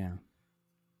like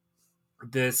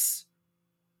this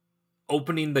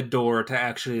opening the door to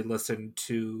actually listen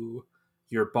to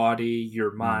your body,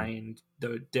 your mind,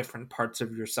 the different parts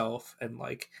of yourself, and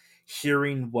like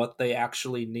hearing what they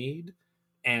actually need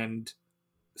and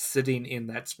sitting in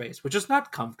that space, which is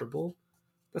not comfortable.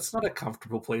 That's not a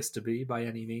comfortable place to be by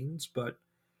any means, but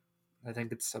I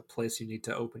think it's a place you need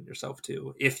to open yourself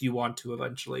to if you want to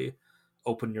eventually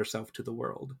open yourself to the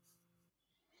world.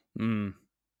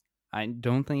 I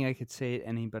don't think I could say it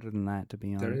any better than that, to be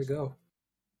honest. There you go.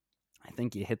 I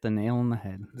think you hit the nail on the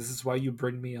head. This is why you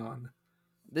bring me on.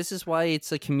 This is why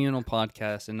it's a communal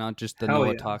podcast and not just the Hell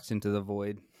Noah yeah. Talks into the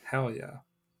void. Hell yeah.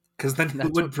 Because then who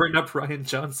would bring up Ryan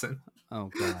Johnson? Oh,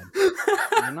 God.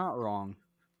 You're not wrong.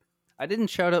 I didn't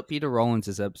shout out Peter Rollins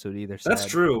this episode either. That's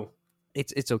true.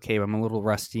 It's okay. I'm a little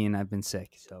rusty and I've been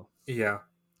sick, so... Yeah.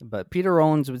 But Peter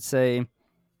Rollins would say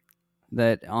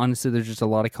that, honestly, there's just a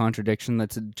lot of contradiction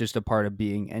that's just a part of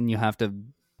being, and you have to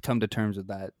come to terms with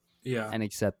that and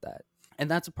accept that.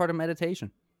 And that's a part of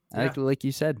meditation. Yeah. Like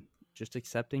you said, just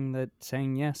accepting that,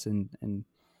 saying yes, and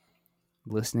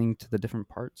listening to the different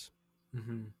parts.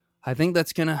 Mm-hmm. I think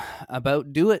that's going to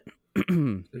about do it.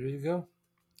 There you go.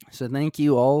 So thank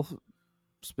you all,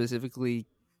 specifically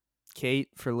Kate,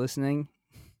 for listening.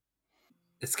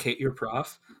 Is Kate your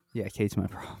prof? Yeah, Kate's my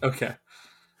prof. Okay.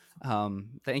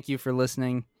 Thank you for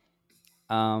listening.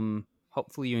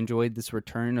 Hopefully you enjoyed this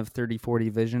return of 3040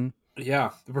 Vision.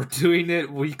 Yeah, we're doing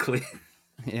it weekly.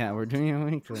 Yeah, we're doing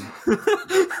it weekly.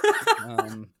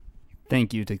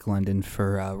 Thank you to Glendon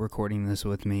for recording this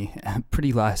with me.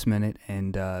 Pretty last minute,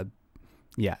 and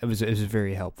yeah, it was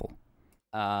very helpful.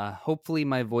 Hopefully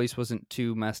my voice wasn't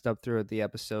too messed up throughout the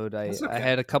episode. I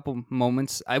had a couple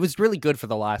moments. I was really good for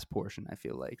the last portion, I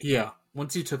feel like. Yeah,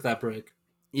 once you took that break.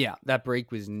 Yeah, that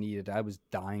break was needed. I was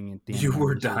dying at the end. You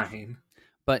were dying.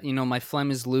 But, my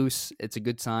phlegm is loose. It's a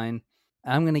good sign.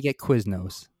 I'm going to get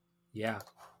Quiznos. Yeah.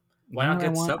 Why not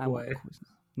get Subway?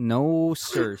 No,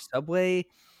 sir. Subway...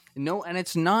 No, and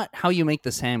it's not how you make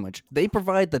the sandwich. They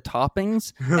provide the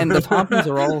toppings, and the toppings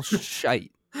are all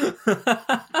shite.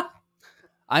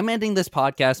 I'm ending this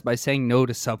podcast by saying no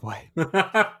to Subway.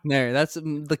 There, that's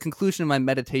the conclusion of my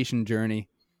meditation journey.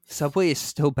 Subway is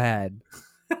still bad,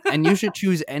 and you should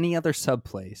choose any other sub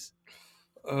place.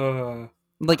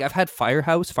 Like, I've had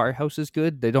Firehouse. Firehouse is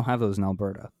good. They don't have those in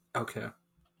Alberta. Okay.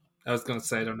 I was going to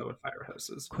say, I don't know what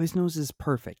Firehouse is. Quiznos is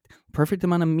perfect. Perfect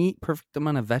amount of meat, perfect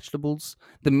amount of vegetables.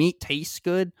 The meat tastes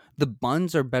good. The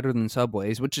buns are better than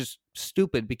Subway's, which is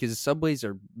stupid because Subway's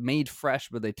are made fresh,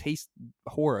 but they taste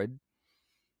horrid.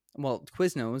 Well,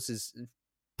 Quiznos is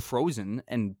frozen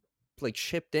and, like,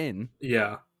 shipped in.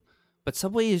 Yeah. But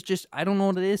Subway is just, I don't know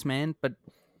what it is, man, but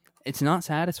it's not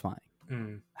satisfying.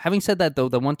 Having said that, though,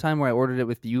 the one time where I ordered it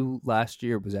with you last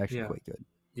year was actually quite good.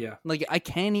 Yeah. Like, I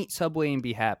can eat Subway and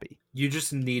be happy. You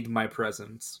just need my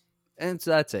presence. And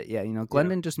so that's it. Yeah,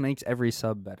 Glendon just makes every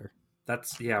sub better.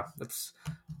 That's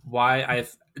why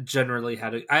I've generally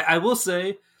had it. I will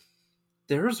say,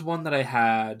 there was one that I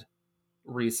had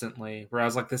recently where I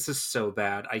was like, this is so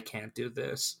bad. I can't do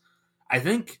this. I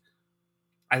think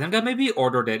I maybe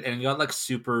ordered it and got like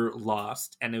super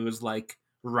lost, and it was like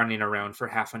running around for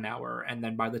half an hour, and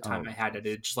then by the time I had it,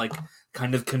 it just like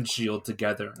kind of congealed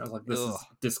together. I was like, this is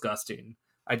disgusting.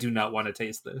 I do not want to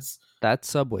taste this. That's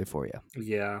Subway for you.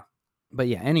 Yeah. But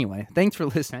yeah, anyway, thanks for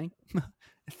listening.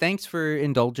 thanks for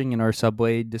indulging in our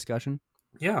Subway discussion.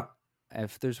 Yeah.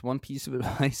 If there's one piece of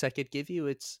advice I could give you,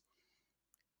 it's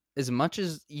as much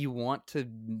as you want to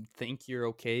think you're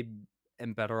okay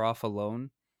and better off alone,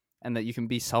 and that you can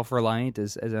be self-reliant,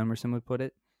 as Emerson would put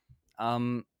it,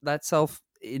 that self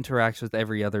interacts with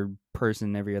every other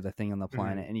person, every other thing on the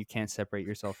planet, and you can't separate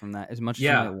yourself from that as much as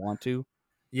you might want to.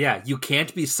 Yeah, you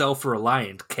can't be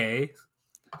self-reliant, okay?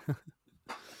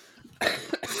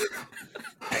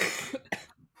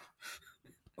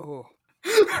 Oh.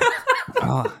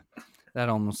 That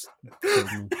almost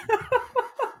killed me.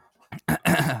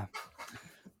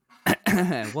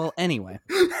 Well, anyway.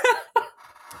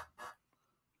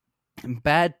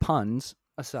 Bad puns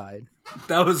aside.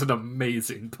 That was an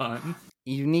amazing pun.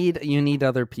 You need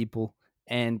other people,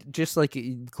 and just like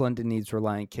Glendon needs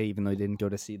Reliant K, even though he didn't go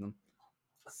to see them.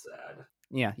 Sad.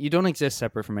 Yeah, you don't exist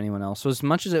separate from anyone else. So as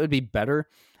much as it would be better,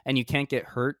 and you can't get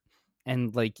hurt,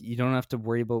 and like you don't have to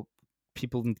worry about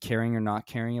people caring or not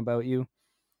caring about you.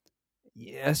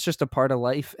 Yeah, it's just a part of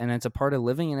life, and it's a part of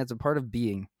living, and it's a part of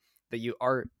being, that you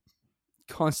are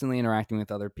constantly interacting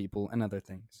with other people and other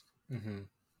things. Mm-hmm.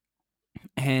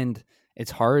 And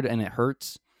it's hard, and it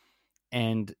hurts,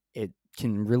 and it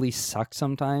can really suck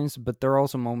sometimes, but there are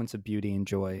also moments of beauty and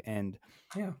joy, and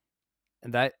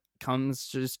that comes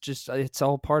just it's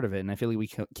all part of it. And I feel like we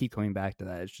keep coming back to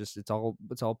that. It's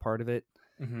all part of it.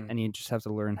 Mm-hmm. And you just have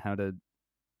to learn how to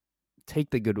take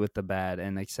the good with the bad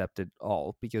and accept it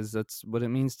all, because that's what it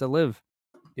means to live.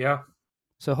 Yeah.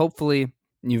 So hopefully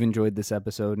you've enjoyed this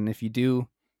episode, and if you do,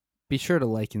 be sure to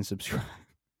like and subscribe.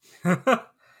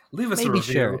 Leave us a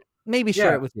review.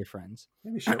 Share it with your friends.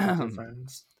 Maybe share it with your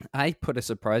friends. I put a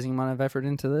surprising amount of effort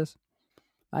into this.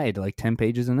 I had like 10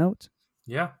 pages of notes.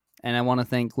 Yeah. And I want to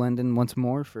thank Glendon once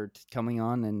more for coming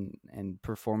on and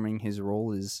performing his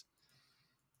role as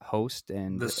host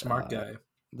and the smart guy.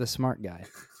 The smart guy.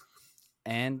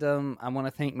 And I want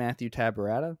to thank Matthew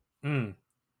Tabarata.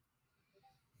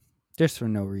 Just for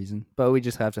no reason, but we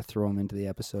just have to throw him into the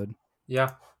episode.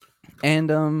 Yeah.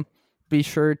 And be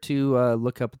sure to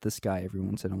look up at the sky every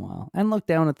once in a while, and look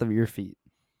down at your feet.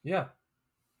 Yeah.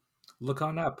 Look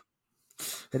on up.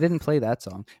 They didn't play that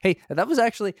song. Hey, that was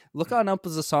actually "Look On Up"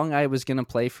 was a song I was gonna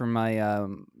play for my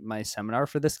my seminar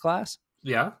for this class.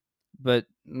 Yeah. But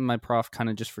my prof kind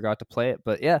of just forgot to play it.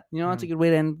 But yeah, that's a good way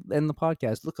to end the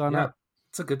podcast. Look on up.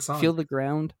 It's a good song. Feel the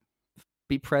ground.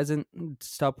 Be present.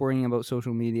 Stop worrying about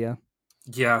social media.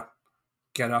 Yeah.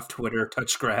 Get off Twitter.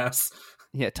 Touch grass.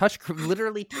 Yeah,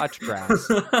 literally touch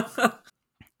grass.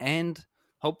 And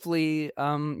hopefully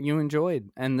you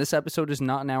enjoyed. And this episode is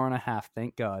not an hour and a half,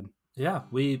 thank God. Yeah,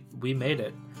 we made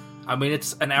it. I mean,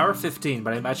 it's an hour 15,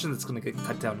 but I imagine it's going to get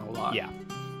cut down a lot. Yeah.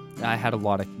 I had a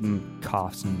lot of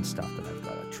coughs and stuff that I've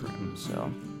got to trim,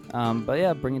 so. But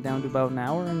yeah, bring it down to about an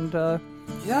hour, and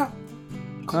yeah.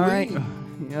 Clean. All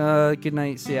right. Good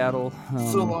night, Seattle.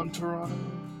 So long, Toronto.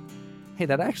 Hey,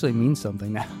 that actually means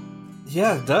something now.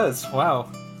 Yeah, it does.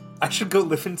 Wow. I should go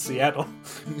live in Seattle.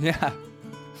 Yeah.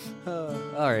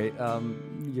 All right.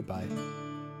 Goodbye.